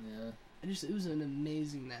refreshed. Yeah. It was an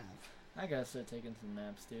amazing nap. I gotta start taking some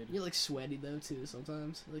naps, dude. You're like sweaty though too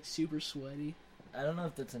sometimes, like super sweaty. I don't know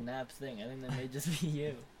if that's a nap thing. I think that may just be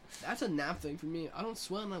you. That's a nap thing for me. I don't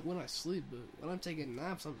sweat when I sleep, but when I'm taking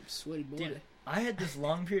naps, I'm a sweaty boy. Dude, I had this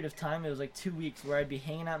long period of time, it was like 2 weeks, where I'd be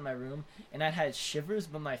hanging out in my room, and I'd had shivers,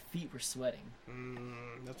 but my feet were sweating.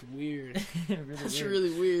 That's weird. Really That's weird.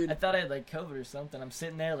 really weird. I thought I had like COVID or something. I'm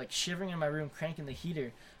sitting there like shivering in my room, cranking the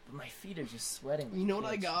heater, but my feet are just sweating. You know what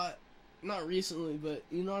I Kids. got? Not recently, but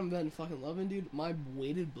you know what I've been fucking loving, dude? My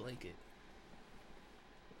weighted blanket.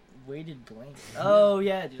 Weighted blanket. Oh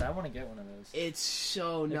yeah, dude, I want to get one of those. It's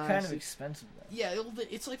so They're nice. kind of expensive though. Yeah,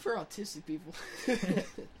 it's like for autistic people.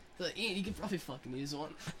 Like, Ian, you could probably fucking use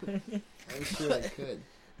one. I'm sure I could.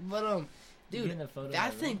 But You dude, getting a photo of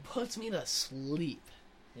that my thing room? puts me to sleep.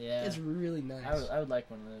 Yeah. It's really nice. I would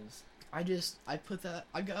like one of those. I put that.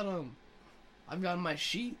 I've got my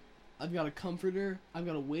sheet. I've got a comforter. I've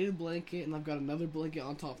got a weighted blanket, and I've got another blanket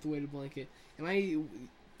on top of the weighted blanket. And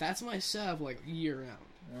that's my setup like year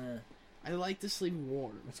round. I like to sleep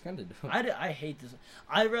warm. It's kind of dope. I hate this.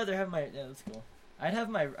 I'd rather have my that's cool. I'd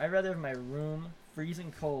rather have my room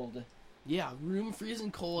freezing cold. Yeah, room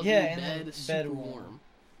freezing cold. Yeah, and and bed then super bed warm.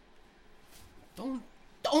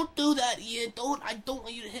 Don't do that, Ian. I don't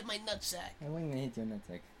want you to hit my nutsack. I wouldn't hit your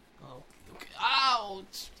nutsack. Oh, okay.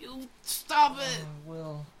 Ouch! You stop it.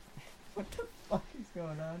 Will. What the fuck is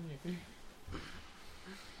going on here?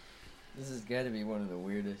 This has got to be one of the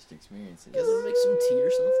weirdest experiences. You guys wanna make some tea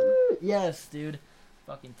or something? Yes, dude.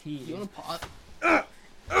 Fucking tea. You want a pot?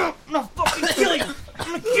 I'm gonna fucking kill you! I'm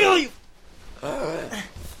gonna kill you!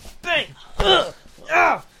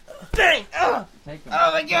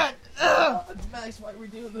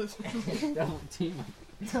 Double team.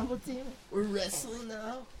 Double team. We're wrestling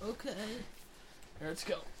now. Okay. Let's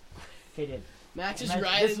go. Okay, dude. Max is This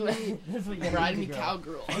riding way- me. This way you gotta Riding do me the girl.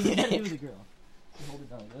 cowgirl. You gotta do the girl. You hold it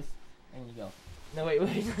down like this, and you go. No, wait.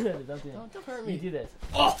 Don't do that. Don't hurt You me. do this.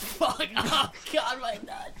 Oh fuck! Oh god, my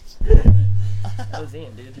nuts. That was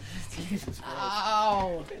Ian, dude. Jesus Christ.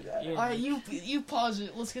 Ow! Ian, Alright, you pause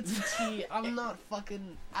it. Let's get some tea. I'm not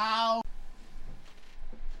fucking. Ow!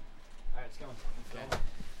 Alright, it's going.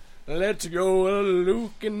 Let's go to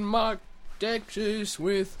Luke and Mark, Texas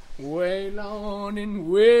with Waylon and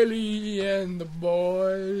Willie and the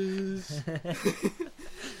boys.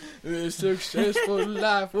 The successful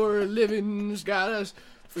life we're living's got us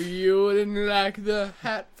feeling like the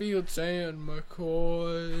Hatfields and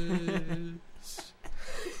McCoys.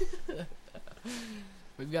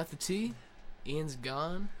 We've got the tea. Ian's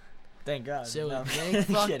gone. Thank God. So no, thank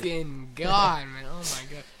I'm kidding. fucking God, man. Oh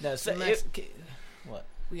my God. No, so Max, what?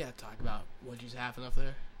 we gotta talk about what just happened up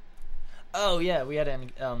there. Oh yeah, we had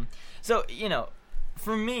an So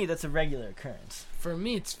for me that's a regular occurrence. For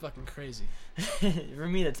me, it's fucking crazy. For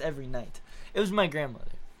me, that's every night. It was my grandmother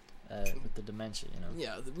with the dementia.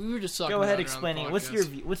 Yeah, we were just talking. Go ahead, about it around the explaining. What's podcast. your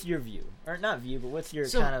view? What's your view? Or not view, but what's your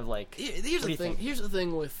So, kind of like? Here's what do the you thing. think? Here's the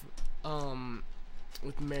thing with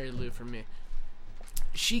Mary Lou for me.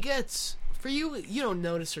 She gets for you. You don't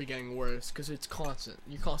notice her getting worse because it's constant.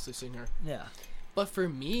 You're constantly seeing her. Yeah. But for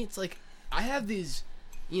me, it's like I have these,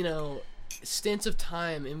 stints of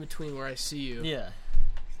time in between where I see you. Yeah.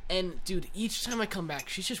 And dude, each time I come back,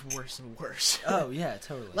 she's just worse and worse. Oh yeah,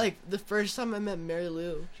 totally. Like the first time I met Mary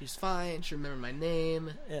Lou, she's fine. She remembered my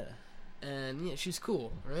name, yeah. and yeah, she's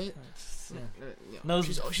cool, right? Yeah. No,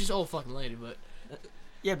 she's an old fucking lady, but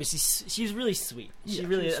Yeah, but she's really sweet. She Yeah,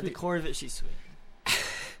 really she's at the sweet. core of it, she's sweet.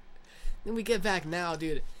 then we get back now,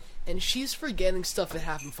 dude, and she's forgetting stuff that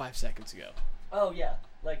happened 5 seconds ago. Oh yeah,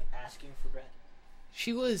 like asking for bread.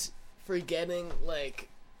 She was forgetting, like,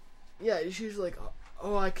 yeah, she was like,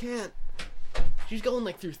 oh, I can't. She's going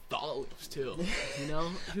like through thought loops too, She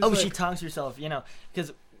was She like, talks to herself,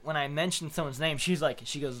 because when I mentioned someone's name, she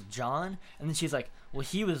goes John, and then she's like, well,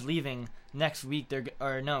 he was leaving next week.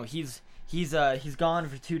 He's gone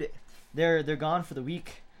for 2 days. They're gone for the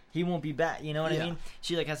week. He won't be back. You know what I Yeah. mean?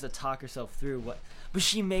 She like has to talk herself through what, but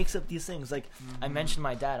she makes up these things. Like I mentioned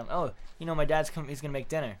my dad. My dad's coming. He's gonna make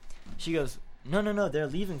dinner. She goes, no, they're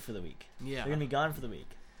leaving for the week. yeah, They're gonna be gone for the week.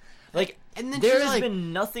 Like and then there she's has like,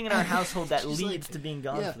 been nothing in our household that She's leads like- to being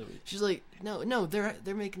gone yeah. for the week. She's like, no, they're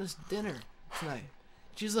making us dinner tonight.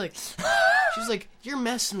 She's like, you're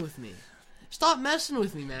messing with me. Stop messing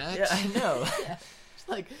with me, Max. Yeah, I know.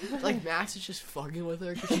 like Max is just fucking with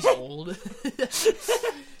her because she's old.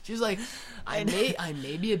 She's like, I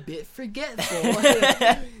may be a bit forgetful.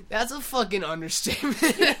 That's a fucking understatement.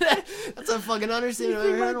 That's a fucking understatement. I've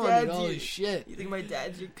ever heard one. Holy shit. You think my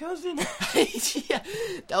dad's your cousin? Yeah,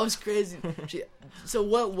 that was crazy. So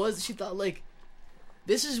what was she thought like?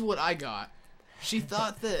 This is what I got. She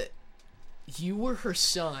thought that you were her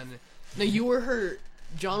son. No, you were her.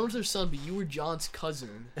 John was her son, but you were John's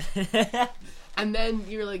cousin. And then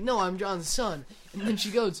you're like, no, I'm John's son. And then she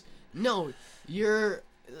goes, no, you're.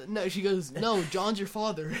 No, she goes, no, John's your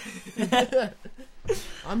father.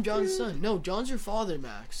 I'm John's son. No, John's your father,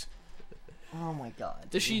 Max. Oh my god.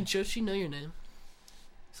 Does she know your name?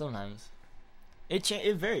 Sometimes.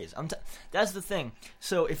 It varies. That's the thing.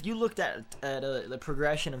 So if you looked at the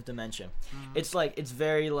progression of dementia, it's like it's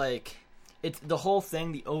very like it's the whole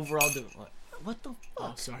thing. The overall. What the fuck?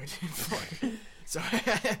 Oh, sorry, dude. Fuck. Sorry.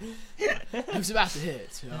 I was about to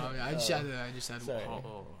hit. So I just had to. Sorry.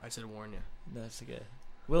 I said to warn you. That's okay.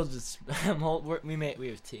 We'll just we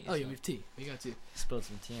have tea. Oh yeah, we have tea. We got tea. Spilled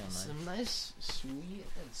some tea on mine. Some nice, sweet.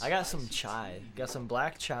 And I got some spicy chai. tea. Got some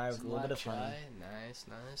black chai with Some a little bit black of honey.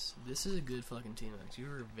 chai. Nice. This is a good fucking tea, Max. You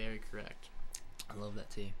were very correct. I love that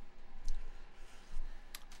tea.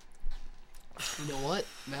 You know what,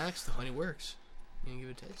 Max? The honey works. You gonna give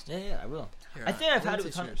it a taste? Yeah, I will. Here, I think I've wanna had it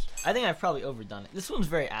with taste honey. yours. I think I've probably overdone it. This one's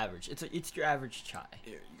very average. It's your average chai.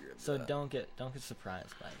 Here, So don't get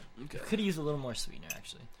surprised by it. Okay. Could use a little more sweetener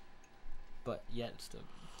actually, but yet it's still good.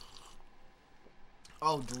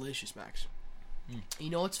 Oh, delicious, Max. You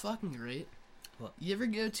know what's fucking great? What? You ever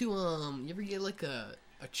go to you ever get like a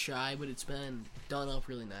chai, but it's been done up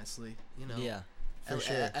really nicely? You know. Yeah, for At-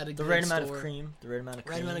 sure. at a The good right amount of store. cream. The right amount of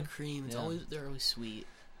cream. Right amount of cream. It's Yeah. they're always sweet.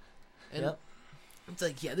 And Yep. it's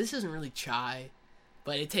like, yeah, this isn't really chai,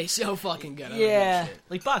 but it tastes so fucking good. I don't Yeah, give a shit.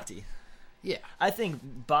 like bhakti. Yeah. I think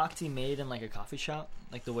bhakti made in like a coffee shop,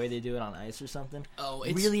 like the way they do it on ice or something. Oh,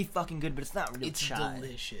 it's really fucking good, but it's not real it's chai.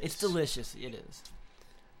 delicious. It's delicious. It is.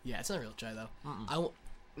 Yeah, it's not real chai though. Mm-mm.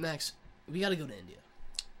 Max, we gotta go to India.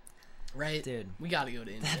 right? Dude. We gotta go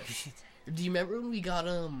to India. Do you remember when we got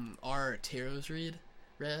our tarots read?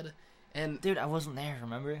 And Dude, I wasn't there,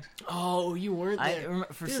 remember? oh, you weren't there.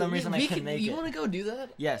 For Dude, some reason I couldn't could, make you it. want to go do that?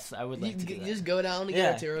 Yes, I would like to do that. Just go down and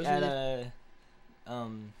yeah, get our tarots at read.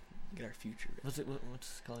 Get our future read. what's it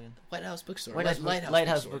called again? White House Bookstore. Lighthouse Bookstore. Yeah,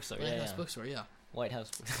 Lighthouse yeah. Bookstore, yeah. White House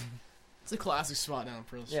Bookstore. It's a classic spot down in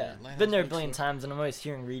Pearl Street. Yeah, Lighthouse been there a Bookstore. billion times, and I'm always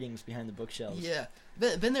hearing readings behind the bookshelves. Yeah,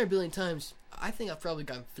 been there a billion times. I think I've probably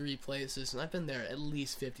gone 3 places, and I've been there at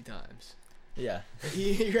least 50 times. Yeah.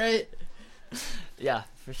 Right? Yeah,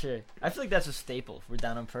 for sure. I feel like that's a staple if we're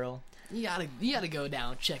down on Pearl. You gotta go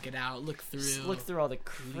down, check it out, look through. Just look through all the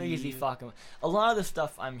crazy Leave. fucking... A lot of the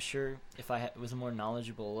stuff, I'm sure, if I was more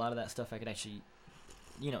knowledgeable, a lot of that stuff I could actually,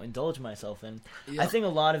 indulge myself in. Yeah. I think a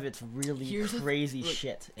lot of it's really Here's the- crazy look,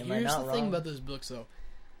 shit. Am I Here's not the wrong? thing about those books, though.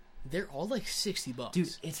 They're all like $60. Dude,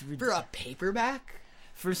 it's for ridiculous. a paperback?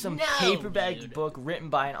 For some No, paperback dude. book written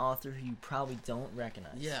by an author who you probably don't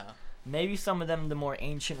recognize. Yeah. Maybe some of them, the more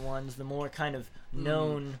ancient ones, the more kind of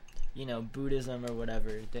known, Buddhism or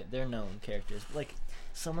whatever, they're known characters. But, like,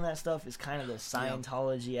 some of that stuff is kind of the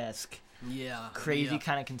Scientology-esque, Yeah. crazy yeah.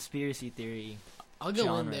 kind of conspiracy theory I'll go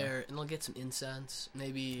in genre. there and I'll get some incense,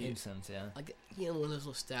 maybe. incense, yeah. Like one of those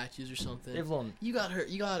little statues or something. They've little, You got her.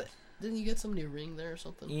 You got. Didn't you get somebody a ring there or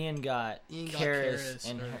something? Ian got Ian got Karis Karis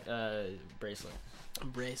and or- bracelet. A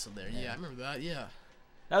bracelet there. Yeah. Yeah, I remember that. Yeah.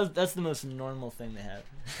 That's the most normal thing they have.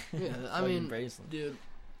 Yeah. I Fucking mean, bracelet. dude,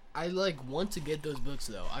 I want to get those books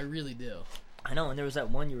though. I really do. I know, and there was that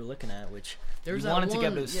one you were looking at, which There was you that wanted to get,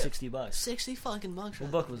 one- but it was yeah. $60. 60 fucking bucks.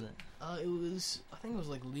 What book was it? It was. I think it was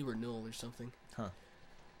like Lee Renewal or something.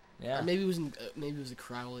 Yeah. Or maybe it was. Maybe it was a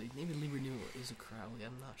Crowley. Maybe Lee Renewal is a Crowley.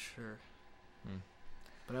 I'm not sure. Hmm.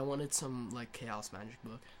 But I wanted some like chaos magic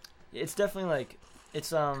book. It's definitely like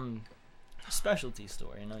it's a specialty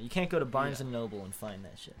store. You can't go to Barnes Yeah. and Noble and find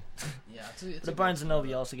that shit. Yeah, But at Barnes and Noble,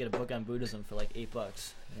 you also get a book on Buddhism for like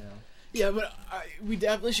 $8. Yeah, but we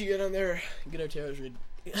definitely should get on there and get our tarots read.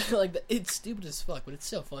 Like it's stupid as fuck, but it's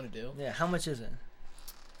so fun to do. Yeah. How much is it?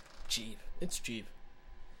 Cheap. It's cheap.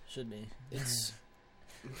 Should be. It's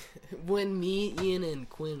when me, Ian, and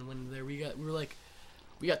Quinn went there. We were like,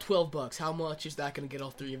 we got $12. How much is that gonna get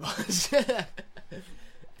all 3 of us?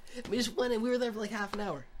 We just went and we were there for like half an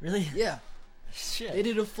hour. Really? Yeah, Shit. they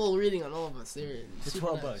did a full reading on all of us. They were For super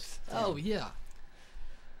 $12. nice. Damn. Oh yeah,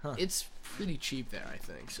 Huh. it's pretty cheap there, I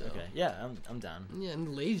think. So Okay. Yeah, I'm down. yeah, and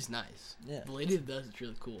the lady's nice. Yeah. The lady that does it's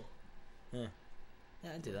really cool. Yeah,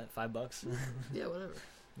 I'd do that. $5. Yeah, whatever.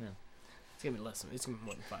 Yeah. It's gonna be less than. It's gonna be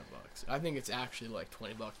more than $5. I think it's actually like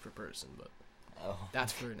 $20 per person, but Oh.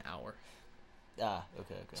 that's for an hour. Ah.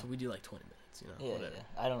 Okay. So we do like 20 minutes. Yeah. whatever.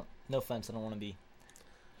 Yeah. I don't. No offense. I don't want to be.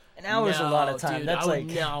 An hour's a lot of time. Dude, That's I like.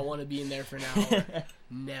 would not want to be in there for an hour.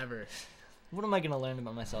 Never. What am I gonna learn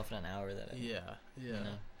about myself in an hour? That. Yeah. You know?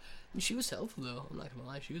 I mean, she was helpful though. I'm not gonna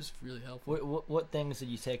lie. She was really helpful. What things did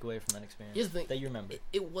you take away from that experience Here's the thing. that you remember?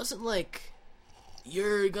 It wasn't like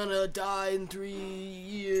you're gonna die in 3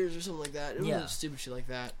 years or something like that. It Yeah. wasn't stupid shit like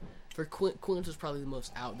that. For Quinn was probably the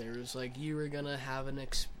most out there. It was like you were gonna have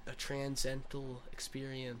a transcendental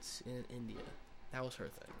experience in India. That was her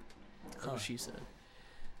thing. That's Huh. what she said.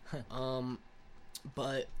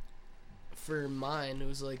 But for mine, it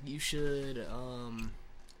was like you should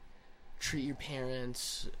treat your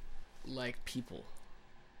parents like people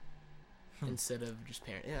instead of just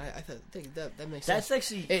parents. Yeah, I think that makes sense. That's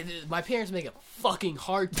actually Hey, my parents make it fucking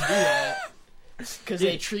hard to do that because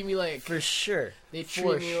they Dude, treat me like for sure. they treat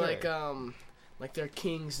for me sure. like they're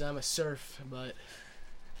kings and I'm a serf. But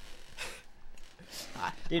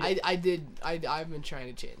Dude. I've been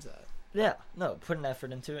trying to change that. Yeah, no, put an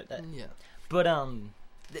effort into it. Yeah, But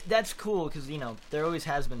that's cool because there always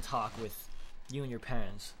has been talk with you and your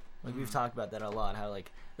parents. Like we've talked about that a lot. How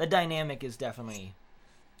like the dynamic is definitely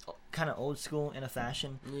kind of old school in a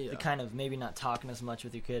fashion. yeah, The kind of maybe not talking as much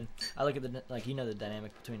with your kid. I look at the the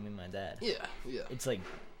dynamic between me and my dad. yeah. It's like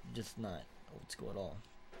just not old school at all.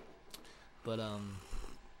 But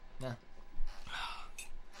yeah.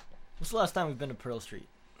 What's the last time we've been to Pearl Street?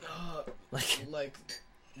 Like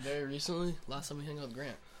very recently, last time we hung out with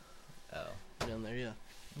Grant Oh, down there. Yeah,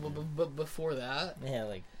 but before that, yeah,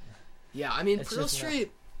 like yeah. I mean, It's Pearl just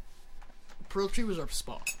Street. Pearl Street was our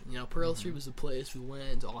spot. Pearl Street was the place we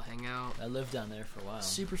went to all hang out. I lived down there for a while.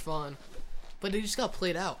 Super fun, but it just got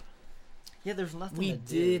played out. Yeah, there's nothing. We to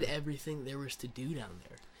did do. everything there was to do down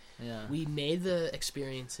there. Yeah. We made the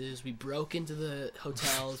experiences. We broke into the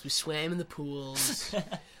hotels. We swam in the pools.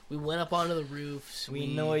 We went up onto the roofs. We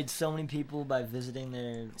annoyed so many people by visiting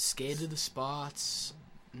their. skated the spots.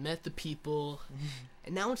 met the people,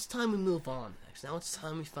 and now it's time we move on. Next, now it's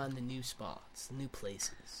time we find the new spots, the new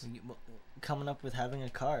places. Coming up with having a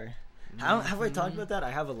car. Have I talked about that?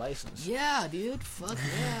 I have a license. Yeah, dude. Fuck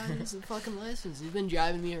yeah, it's a fucking license. You've been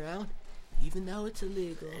driving me around, even though it's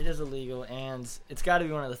illegal. It is illegal, and it's got to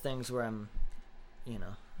be one of the things where I'm,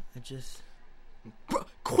 I just... Bro,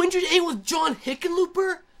 Quinn just ate with John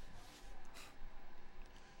Hickenlooper?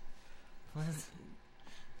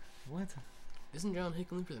 What? Isn't John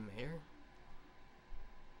Hickenlooper the mayor?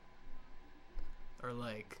 Or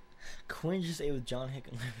like... Quinn just ate with John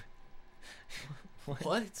Hickenlooper.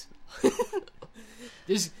 What?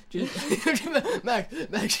 just Max,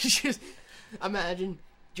 just imagine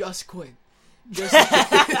just Quinn. Just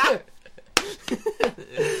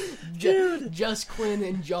Quinn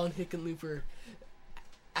and John Hickenlooper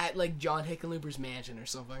at like John Hickenlooper's mansion or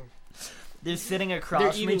something. They're sitting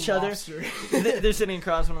across from each lobster. other. They're sitting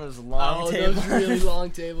across one of those long tables. Those really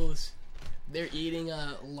long tables. They're eating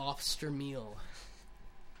a lobster meal.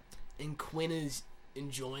 And Quinn is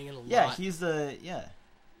enjoying it a lot. Yeah, he's the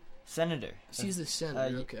senator. He's the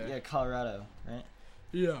senator. Okay. Yeah, Colorado, right?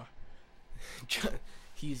 Yeah.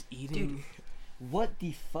 He's eating. Dude, what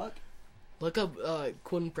the fuck? Look up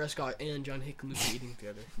Quinn Prescott and John Hickenlooper eating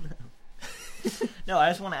together. No, I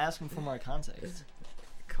just want to ask him for more context.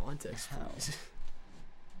 Context, How? please.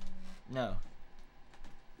 No.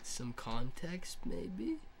 Some context,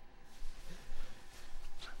 maybe.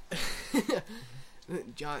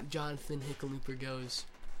 Jonathan Hickenlooper goes,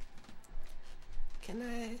 Can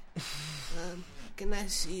I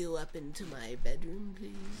see you up into my bedroom,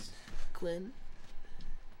 please, Quinn?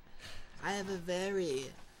 I have a very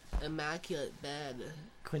immaculate bed.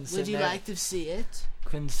 Quinn's Would you there. like to see it?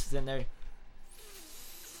 Quinn's sitting there.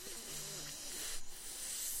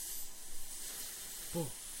 Pull,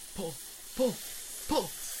 pull, pull, pull,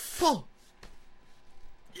 pull.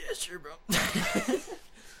 Yeah, sure, bro.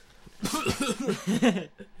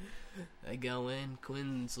 I go in,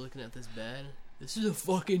 Quinn's looking at this bed. This is a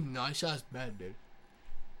fucking nice ass bed, dude.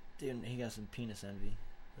 Dude, he got some penis envy.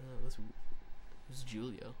 This is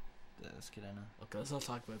Julio. That's good, I know. Okay, let's not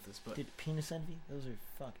talk about this, but Dude, penis envy? Those are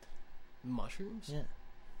fucked. mushrooms? Yeah.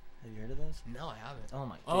 Have you heard of those? No, I haven't. Oh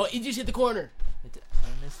my god. Oh, he just hit the corner.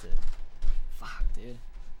 I missed it. Fuck, dude.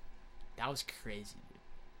 That was crazy, dude.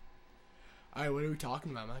 Alright, what are we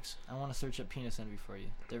talking about, Max? I want to search up penis envy for you.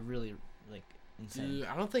 They're really, insane. Dude,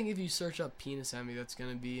 I don't think if you search up penis envy, that's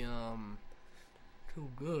gonna be, too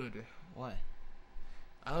good. Why?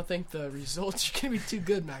 I don't think the results are gonna be too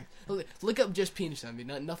good, Max. Look up just penis envy,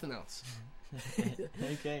 nothing else.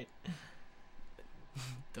 Okay.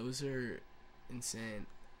 Those are insane.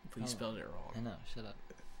 But you Oh. spelled it I wrong. know, shut up.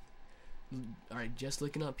 Alright, just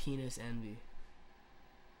looking up penis envy.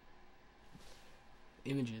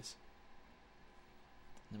 Images.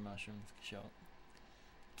 The mushrooms show up.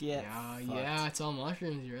 Get fucked. Yeah, it's all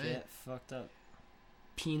mushrooms, you're right. Get fucked up.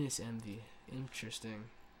 Penis envy. Interesting.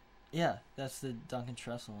 Yeah, that's the Duncan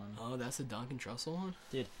Trussell one. Oh, that's the Duncan Trussell one?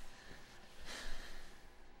 Dude.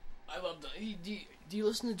 I love that. Do you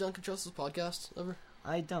listen to Duncan Trussell's podcast ever?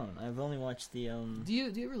 I don't. I've only watched the, Do you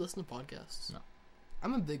ever listen to podcasts? No.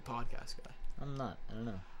 I'm a big podcast guy. I'm not. I don't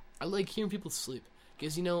know. I like hearing people sleep.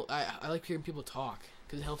 Because, I like hearing people talk.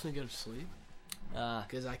 Because it helps me go to sleep.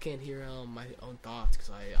 Because I can't hear my own thoughts. Because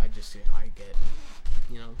I get,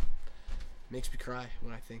 makes me cry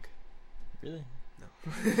when I think. Really? No.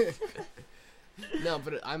 No,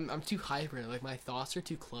 but I'm too hyper. Like, my thoughts are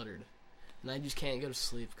too cluttered. And I just can't go to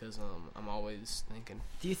sleep because I'm always thinking.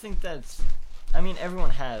 Do you think that's... I mean,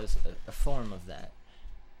 everyone has a form of that.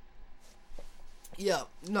 Yeah,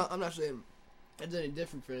 no, I'm not saying it's any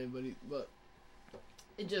different for anybody, but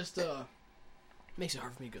it just makes it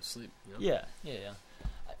hard for me to go to sleep. You know? Yeah.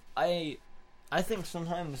 I think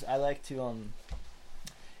sometimes I like to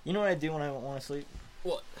you know what I do when I want to sleep?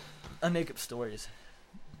 What? I make up stories.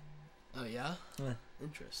 Oh yeah? Yeah.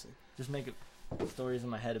 Interesting. Just make up stories in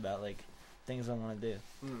my head about things I want to do.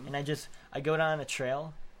 Mm. And I go down a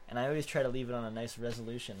trail, and I always try to leave it on a nice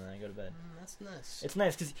resolution, and then I go to bed. That's nice. It's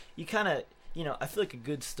nice because you kind of, I feel like a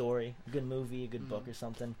good story, a good movie, a good book or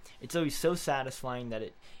something. It's always so satisfying that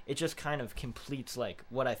it just kind of completes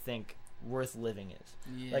what I think worth living is.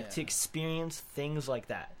 Yeah. To experience things like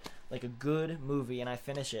that, like a good movie, and I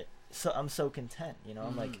finish it. So I'm so content,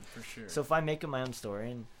 I'm for sure. so if I make up my own story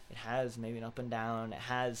and it has maybe an up and down, it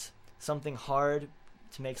has something hard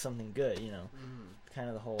to make something good, kind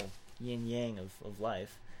of the whole yin yang of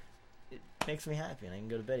life. It makes me happy and I can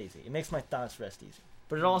go to bed easy. It makes my thoughts rest easy.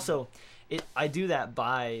 But it also, I do that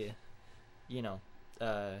by,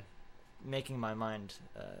 making my mind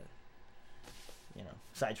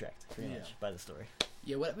sidetracked pretty Yeah. much by the story.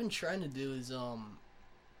 Yeah, what I've been trying to do is I've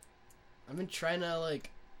been trying to like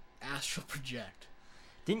astral project.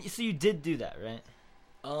 Didn't you? So you did do that, right?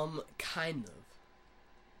 Kind of.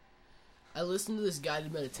 I listened to this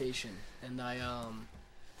guided meditation, and I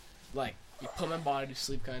like you put my body to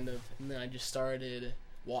sleep, kind of, and then I just started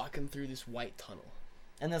walking through this white tunnel.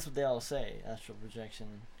 And that's what they all say. Astral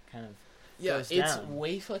projection kind of. Yeah, goes it's down.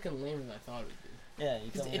 way fucking lamer than I thought it would be. Yeah,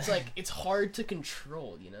 you 'Cause tell it's me. like it's hard to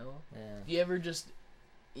control, you know. Yeah. You ever just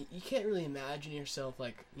you can't really imagine yourself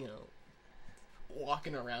like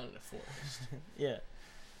walking around in a forest. Yeah.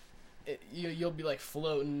 You'll be like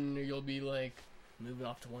floating, or you'll be like moving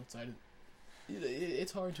off to one side.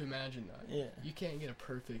 It's hard to imagine that. Yeah. You can't get a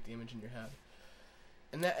perfect image in your head,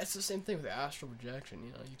 and it's the same thing with astral projection.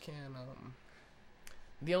 You can.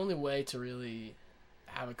 The only way to really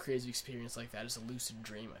have a crazy experience like that is a lucid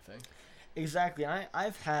dream, I think. Exactly.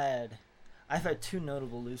 I've had 2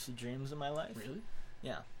 notable lucid dreams in my life. Really?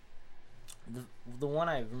 Yeah. The one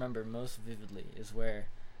I remember most vividly is where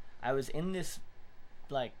I was in this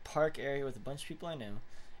like park area with a bunch of people I knew,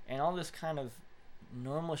 and all this kind of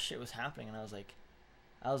normal shit was happening, and I was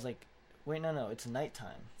like, wait, no, it's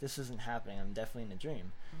nighttime. This isn't happening. I'm definitely in a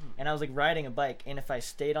dream. And I was like riding a bike, and if I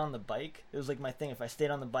stayed on the bike, it was like my thing. If I stayed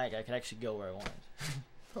on the bike, I could actually go where I wanted.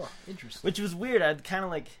 Huh, interesting. Which was weird. I'd kind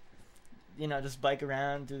of like, just bike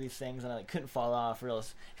around, do these things, and I like couldn't fall off, or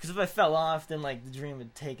else, because if I fell off, then like the dream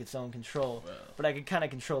would take its own control. Wow. But I could kind of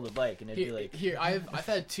control the bike, and it'd be like, I've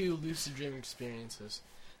had 2 lucid dream experiences.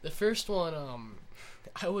 The first one,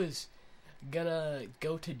 I was gonna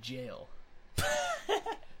go to jail.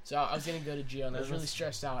 So I was gonna go to jail, and I was really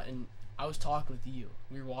stressed out, and I was talking with you.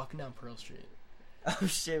 We were walking down Pearl Street, oh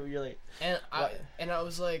shit, you're like, and what? I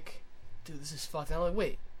was like, dude, this is fucked. And I'm like,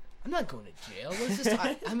 wait, I'm not going to jail. What is this?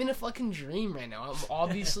 I'm in a fucking dream right now. I'm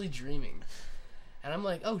obviously dreaming, and I'm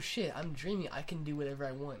like, oh shit, I'm dreaming. I can do whatever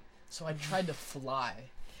I want. So I tried to fly,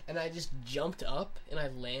 and I just jumped up, and I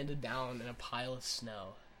landed down in a pile of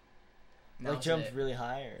snow. And that like was jumped it. really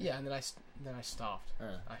high, or Yeah, and then I stopped.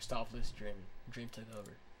 Uh. I stopped lucid dreaming. Dream took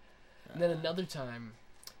over. And then another time,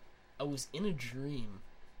 I was in a dream,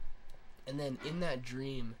 and then in that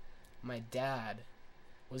dream, my dad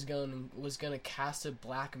was gonna cast a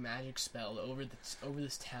black magic spell over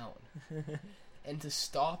this town, and to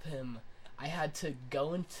stop him, I had to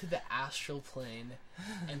go into the astral plane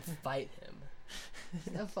and fight him.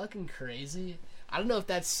 Isn't that fucking crazy? I don't know if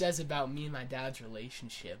that says about me and my dad's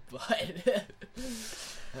relationship, but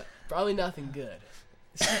probably nothing good.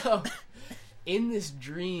 So, in this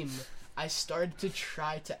dream, I started to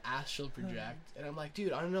try to astral project, and I'm like,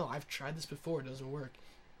 dude, I don't know, I've tried this before, it doesn't work,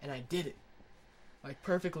 and I did it, like,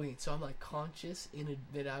 perfectly. So I'm like conscious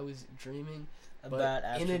that I was dreaming, but about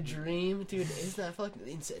in a astral- dream, dude, isn't that fucking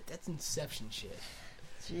that's Inception shit.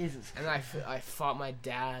 Jesus. And I fought my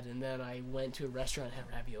dad, and then I went to a restaurant and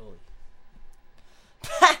had ravioli.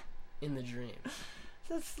 In the dream.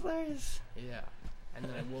 That's hilarious. Yeah. And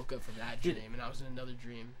then I woke up from that Dude. dream, and I was in another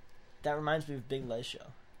dream. That reminds me of Big Les Show,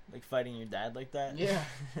 like fighting your dad like that. Yeah.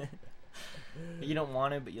 You don't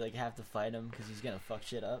want to, but you like have to fight him because he's gonna fuck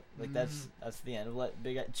shit up. Like that's the end of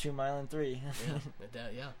Big 2 Mile and 3.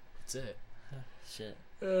 Yeah, that's it. Shit.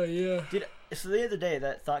 Oh, yeah. Dude, so the other day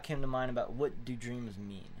that thought came to mind about what do dreams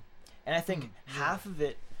mean, and I think half of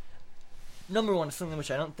it, number one, is something which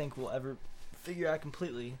I don't think we'll ever figure out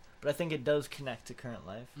completely, but I think it does connect to current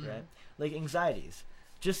life, right? Like anxieties.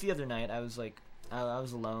 Just the other night, I was like, I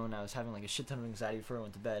was alone. I was having like a shit ton of anxiety before I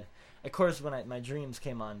went to bed. Of course, when my dreams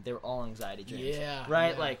came on, they were all anxiety dreams. Yeah.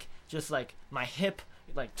 Right? Yeah. Like just like my hip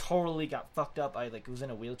like totally got fucked up. I like was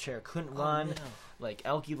in a wheelchair, couldn't run. No. Like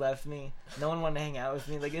Elkie left me. No one wanted to hang out with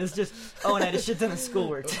me. Like it was just and I had a shit ton of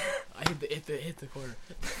schoolwork. I hit the corner.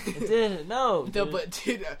 It did. No. No, dude. but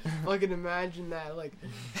dude, fucking imagine that. Like,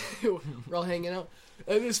 we're all hanging out,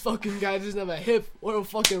 and this fucking guy doesn't have a hip. What a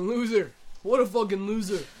fucking loser! What a fucking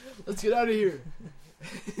loser! Let's get out of here.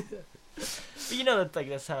 But you know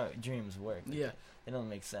that's how dreams work. Yeah, It don't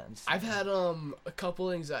make sense. I've had a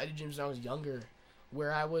couple anxiety dreams when I was younger,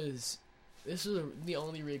 where I was. This was the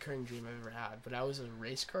only recurring dream I've ever had, but I was a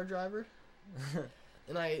race car driver,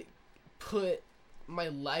 and I put my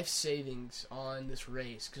life savings on this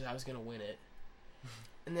race because I was gonna win it.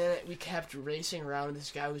 And then we kept racing around, and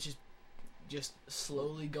this guy was just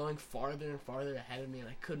slowly going farther and farther ahead of me, and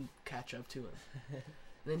I couldn't catch up to him. And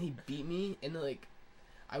then he beat me, and like,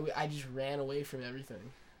 I just ran away from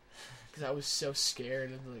everything because I was so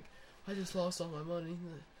scared of like, I just lost all my money.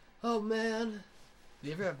 Like, oh man, do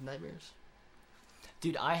you ever have nightmares?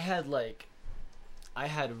 Dude, I had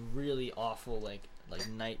really awful like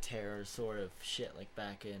night terror sort of shit like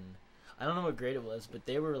back in I don't know what grade it was, but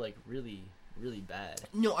they were like really, really bad.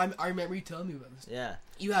 No, I remember you telling me about this. Yeah,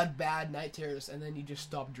 You had bad night terrors, and then you just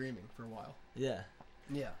stopped dreaming for a while. yeah.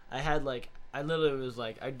 Yeah. I literally was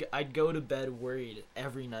like, I'd go to bed worried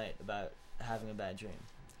every night about having a bad dream.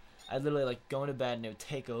 I'd literally like going to bed and it would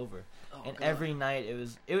take over, and every night it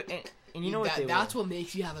was and you know what that's what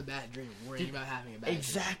makes you have a bad dream, worrying about having a bad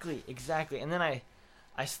dream. Exactly. And then I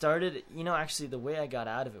started, actually the way I got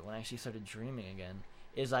out of it when I actually started dreaming again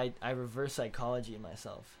is I reverse psychology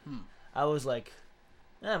myself. I was like,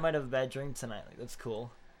 I might have a bad dream tonight. Like, that's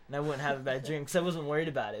cool. And I wouldn't have a bad dream because I wasn't worried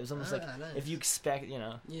about it. It was almost like nice. if you expect,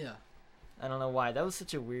 Yeah. I don't know why. That was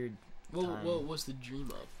such a weird time. What was the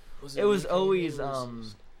dream of? It was always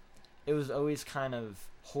it was always kind of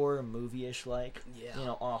horror movie-ish, like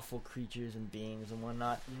awful creatures and beings and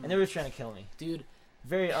whatnot, and they were trying to kill me, dude.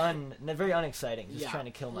 Very unexciting, just trying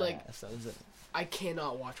to kill my ass. That was it. I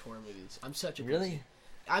cannot watch horror movies. I'm such a really. pussy.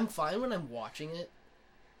 I'm fine when I'm watching it,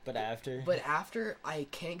 but after I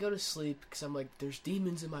can't go to sleep because I'm like, there's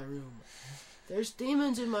demons in my room. There's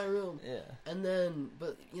demons in my room. Yeah. And then,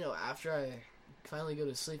 but after I finally go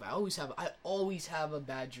to sleep, I always have a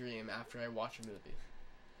bad dream after I watch a movie,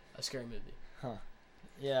 a scary movie. Huh.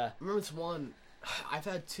 Yeah. I remember this one. I've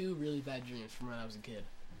had two really bad dreams from when I was a kid.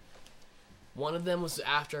 One of them was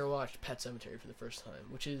after I watched Pet Sematary for the first time,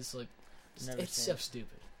 which is like, it's so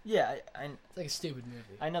stupid. Yeah, it's like a stupid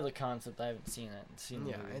movie. I know the concept. I haven't seen it. The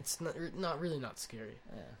movie. It's not scary.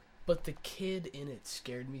 Yeah. But the kid in it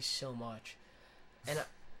scared me so much, and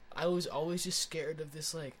I was always just scared of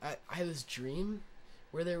this. Like I had this dream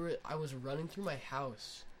where I was running through my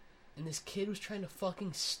house, and this kid was trying to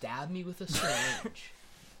fucking stab me with a syringe.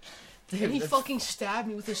 Dude, and he fucking stabbed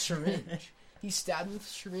me with a syringe. He stabbed me with a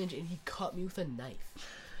syringe and he cut me with a knife.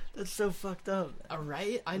 That's so fucked up.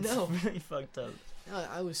 Alright? I know. It's really fucked up.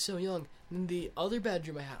 I was so young. And the other bad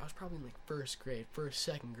dream I had, I was probably in like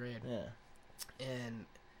second grade. Yeah. And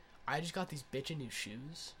I just got these bitchin' new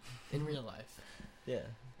shoes in real life. Yeah.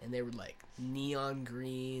 And they were like neon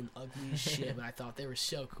green, ugly as shit, but I thought they were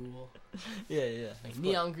so cool. Yeah, yeah. Like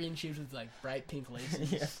neon green shoes with like bright pink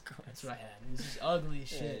laces. Yeah, of course. That's what I had. It was just ugly as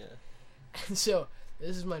shit. Yeah. And so,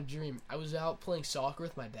 this is my dream. I was out playing soccer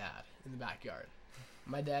with my dad in the backyard.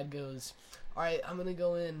 My dad goes, alright, I'm gonna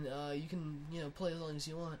go in, you can, play as long as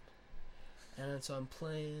you want. And so I'm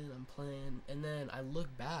playing, and then I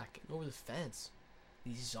look back, and over the fence,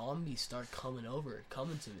 these zombies start coming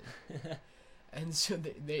to me. And so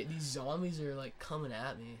these zombies are like coming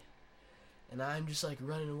at me. And I'm just like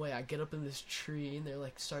running away. I get up in this tree, and they're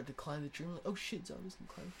like start to climb the tree. I'm like, oh shit, zombies can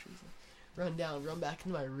climb the trees. Run down, run back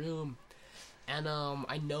into my room. And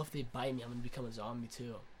I know if they bite me, I'm gonna become a zombie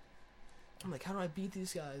too. I'm like, how do I beat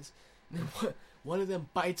these guys? And then one of them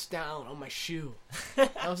bites down on my shoe.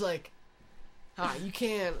 I was like, you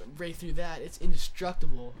can't break through that. It's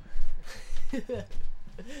indestructible. This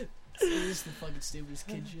is the fucking stupidest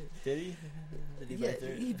kid shit. Did he? Did he bite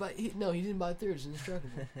through it? No, he didn't bite through it. It's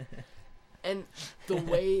indestructible. And the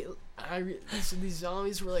way so these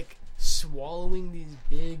zombies were like swallowing these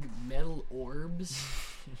big metal orbs.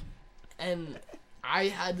 And I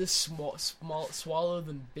had to swallow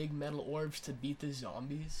the big metal orbs to beat the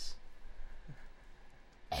zombies.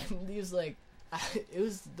 And these it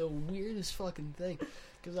was the weirdest fucking thing,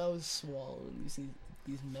 because I was swallowing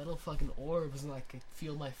these metal fucking orbs, and I could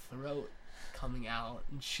feel my throat coming out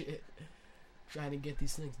and shit, trying to get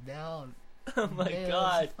these things down. Oh my Man,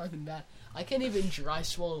 god! It was fucking bad. I can't even dry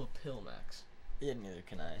swallow a pill, Max. Yeah, neither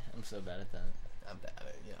can I. I'm so bad at that. I'm bad at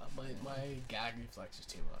it, yeah. My gag reflex is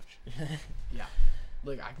too much. Yeah.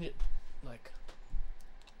 Look, I can get,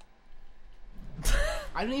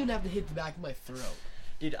 I don't even have to hit the back of my throat.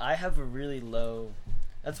 Dude, I have a really low...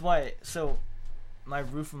 That's why... So, my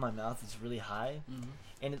roof of my mouth is really high,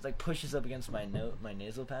 and it, pushes up against my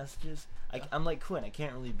nasal passages. I'm like Quinn. I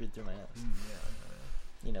can't really breathe through my nose.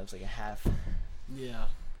 Yeah. It's like a half... Yeah.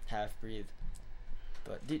 Half breathe.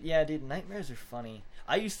 But, dude, nightmares are funny.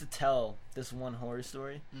 I used to tell this one horror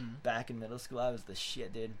story back in middle school. I was the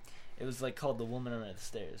shit, dude. It was called The Woman Under the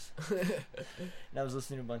Stairs. And I was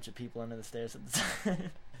listening to a bunch of people under the stairs at the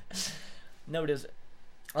time. No, it is.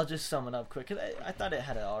 I'll just sum it up quick, because I thought it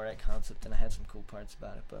had an alright concept and I had some cool parts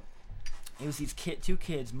about it. But it was these two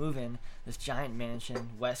kids move in this giant mansion,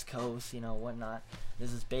 West Coast, whatnot.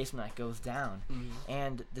 There's this basement that goes down.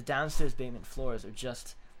 And the downstairs basement floors are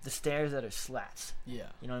just the stairs that are slats. Yeah.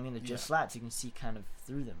 You know what I mean? They're just slats. You can see kind of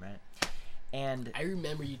through them, right? And I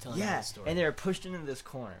remember you telling me this story. And they were pushed into this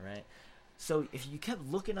corner, right? So if you kept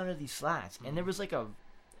looking under these slats, and there was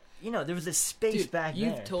there was this space back there.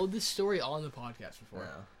 You've told this story on the podcast before.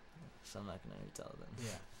 No. so I'm not gonna retell them.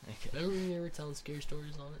 Yeah. Okay. Remember when you were telling scary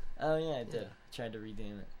stories on it? Oh yeah, I did. Yeah. Tried to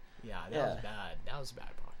redeem it. Yeah, that Yeah. was bad. That was a bad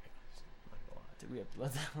podcast. Not gonna lie. Did we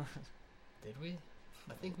upload that one? Did we?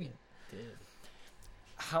 I think we did.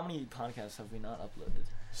 How many podcasts have we not uploaded?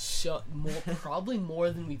 Probably more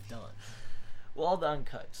than we've done. Well, all the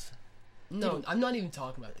uncuts. No, I'm not even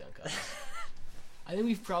talking about the uncut. I think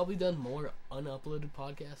we've probably done more unuploaded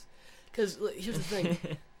podcasts. Because here's the thing.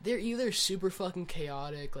 They're either super fucking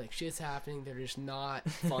chaotic, like shit's happening, they're just not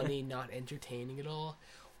funny, not entertaining at all.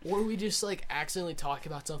 Or we just like accidentally talk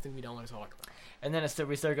about something we don't want to talk about. And then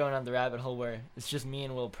we start going down the rabbit hole where it's just me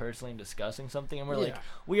and Will personally discussing something, and we're Yeah. like,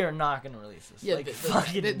 we are not gonna release this. Yeah, like,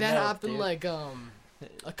 that no, happened dude. like a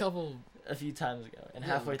couple a few times ago, and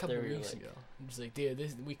yeah, halfway a couple through we were weeks like, ago. I'm just like, dude,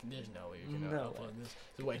 there's no way you're gonna No upload way. this.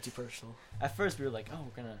 It's way too personal. at first we were like, oh,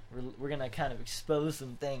 we're gonna kind of expose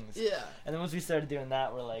some things. Yeah. And then once we started doing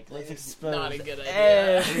that, we're like, let's It's expose not a good idea.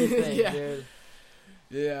 everything, Yeah. dude.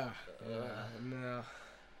 Yeah. No.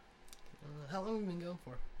 How long have we been going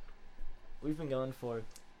for? We've been going for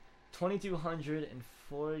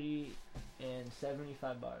 2,240 and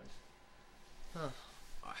 75 bars.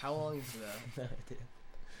 How long is that? No idea.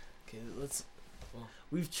 Okay, let's.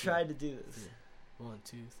 We've tried to do this. 1,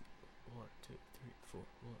 2, 3, 4.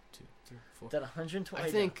 1, 2, 3, 4. Is that 120? I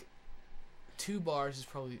think 2 bars is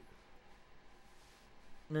probably.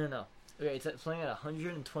 No. Okay, it's playing at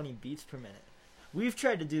 120 beats per minute. We've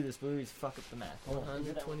tried to do this, but we always fuck up the math. Hold on.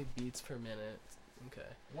 120 beats per minute. Okay.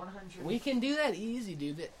 100. We can do that easy,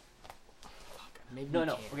 dude. Fuck, maybe No. we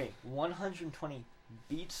can't. Okay, 120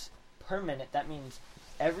 beats per minute. That means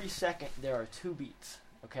every second there are 2 beats.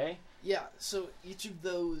 Okay. Yeah, so each of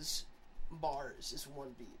those bars is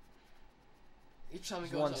 1 beat. Each time it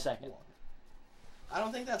It's goes 1 up second. 1. I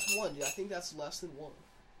don't think that's 1, dude. I think that's less than 1.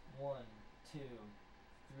 1, 2,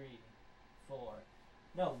 3, 4.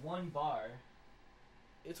 No, 1 bar.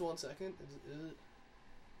 It's 1 second. Is it?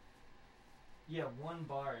 Yeah, 1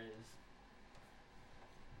 bar is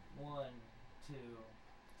 1, 2,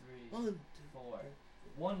 3, 1, 2. 4.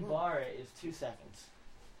 1 bar is 2 seconds.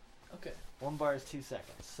 Okay, 1 bar is 2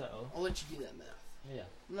 seconds. So I'll let you do that math. yeah.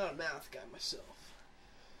 I'm not a math guy myself.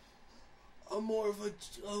 I'm more of a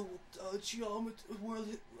geometry.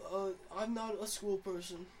 I'm not a school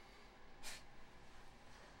person.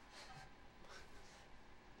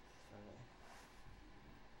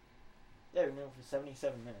 Yeah, we're going for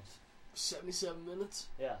 77 minutes. 77 minutes.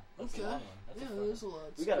 Yeah. That's Okay. a long one. That's Yeah, a fun one. there's a lot.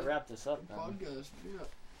 We gotta wrap this up, man. Podcast. Yeah.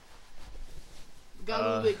 Got a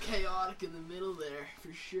little bit chaotic in the middle there,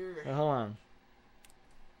 for sure. Hold on.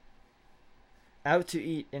 Out to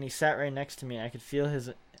eat, and he sat right next to me. I could feel his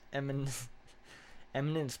eminence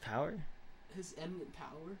power. His eminent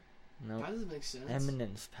power. No, How does it make sense?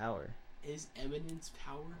 eminence power. His eminence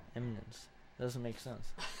power. Eminence doesn't make sense.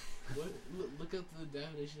 What? Look up the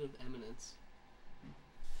definition of eminence.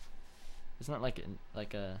 It's not like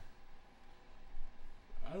a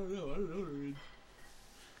I don't know. Read.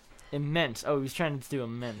 immense. Oh, he was trying to do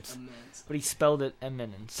immense, Immense. but he spelled it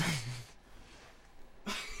eminence.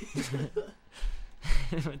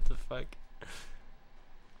 What the fuck?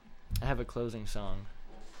 I have a closing song.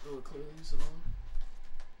 Oh, a closing song.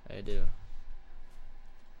 I do.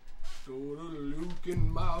 So the Luke in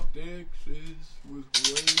my Texas was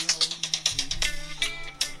way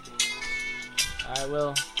on. Alright,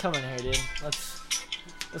 Will, come in here, dude.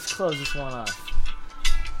 Let's close this one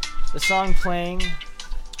off. The song playing,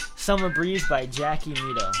 Summer Breeze by Jackie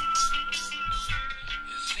Mito.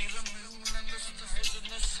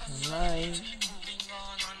 Alright.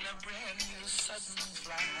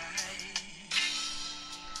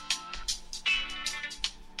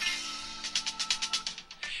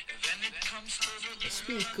 It's a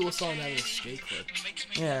pretty cool song to have in a skate clip.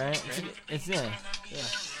 Yeah, right? It's yeah.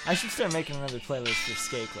 I should start making another playlist for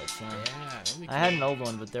skate clips, you know? Yeah, that'd be cool. I had an old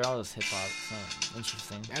one, but they're all just hip hop. It's not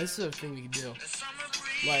interesting. That's the thing we could do.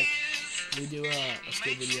 Like, we do a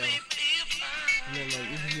skate video, and then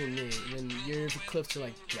like you and me, and then your clips are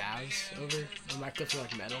like jazz over, and my clips are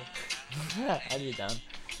like metal. I'd be down.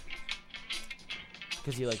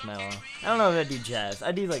 Because you like metal. I don't know if I'd do jazz.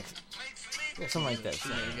 I'd do like something like that.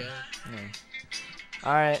 There you go. Yeah.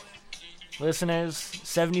 Alright. Listeners,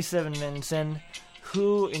 77 minutes in.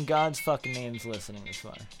 Who in God's fucking name is listening this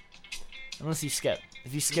far? Unless you skip.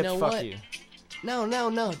 If you skip, know fuck what? you. No,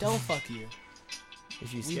 don't fuck you.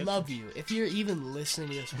 If you We skip. love you. If you're even listening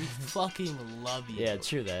to this, we fucking love you. Yeah,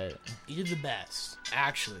 true that. You're the best.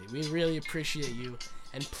 Actually, we really appreciate you.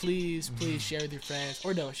 And please share with your friends,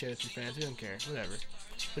 or don't share with your friends. We don't care. Whatever.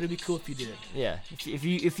 But it'd be cool if you did. Yeah. If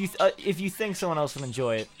you think someone else would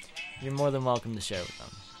enjoy it, you're more than welcome to share with them.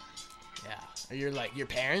 Yeah. Are your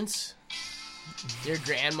parents? Your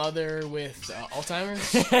grandmother with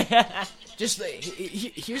Alzheimer's? Just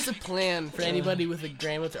here's the plan for anybody with a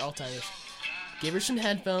grandmother with Alzheimer's. Give her some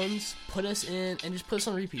headphones, put us in, and just put us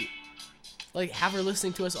on repeat. Like, have her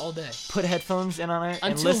listening to us all day. Put headphones in on her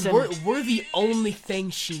and Until listen. we're the only thing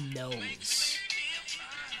she knows.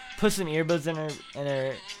 Put some earbuds in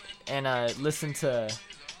her and listen to,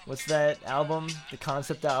 what's that album? The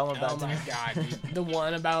concept album about Oh my god, dude. The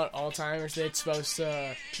one about Alzheimer's that's supposed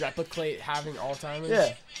to replicate having Alzheimer's?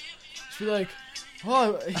 Yeah. She'd be like,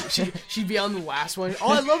 oh, she'd be on the last one.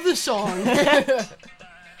 Oh, I love this song.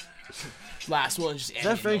 Last one, just Is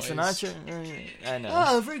that Frank noise. Sinatra? I know.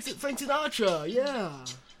 Oh, Frank Sinatra, yeah.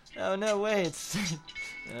 Oh, no way. It's...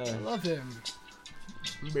 I love him.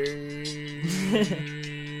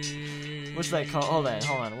 What's that called? Hold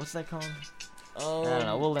on. What's that called? I don't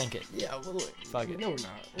know. We'll link it. Yeah, Fuck it. No, we're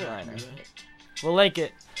not. We're I know. not. We'll link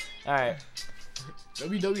it. Alright.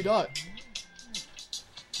 www.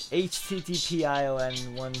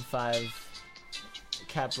 HTTPION15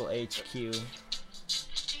 capital HQ.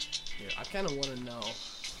 Here, I kind of want to know.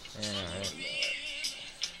 Alright.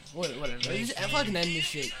 Whatever. Just fucking end this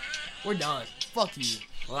shit. We're done. Fuck you.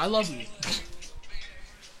 Well, I love you.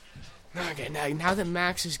 Okay, now that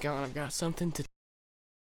Max is gone, I've got something to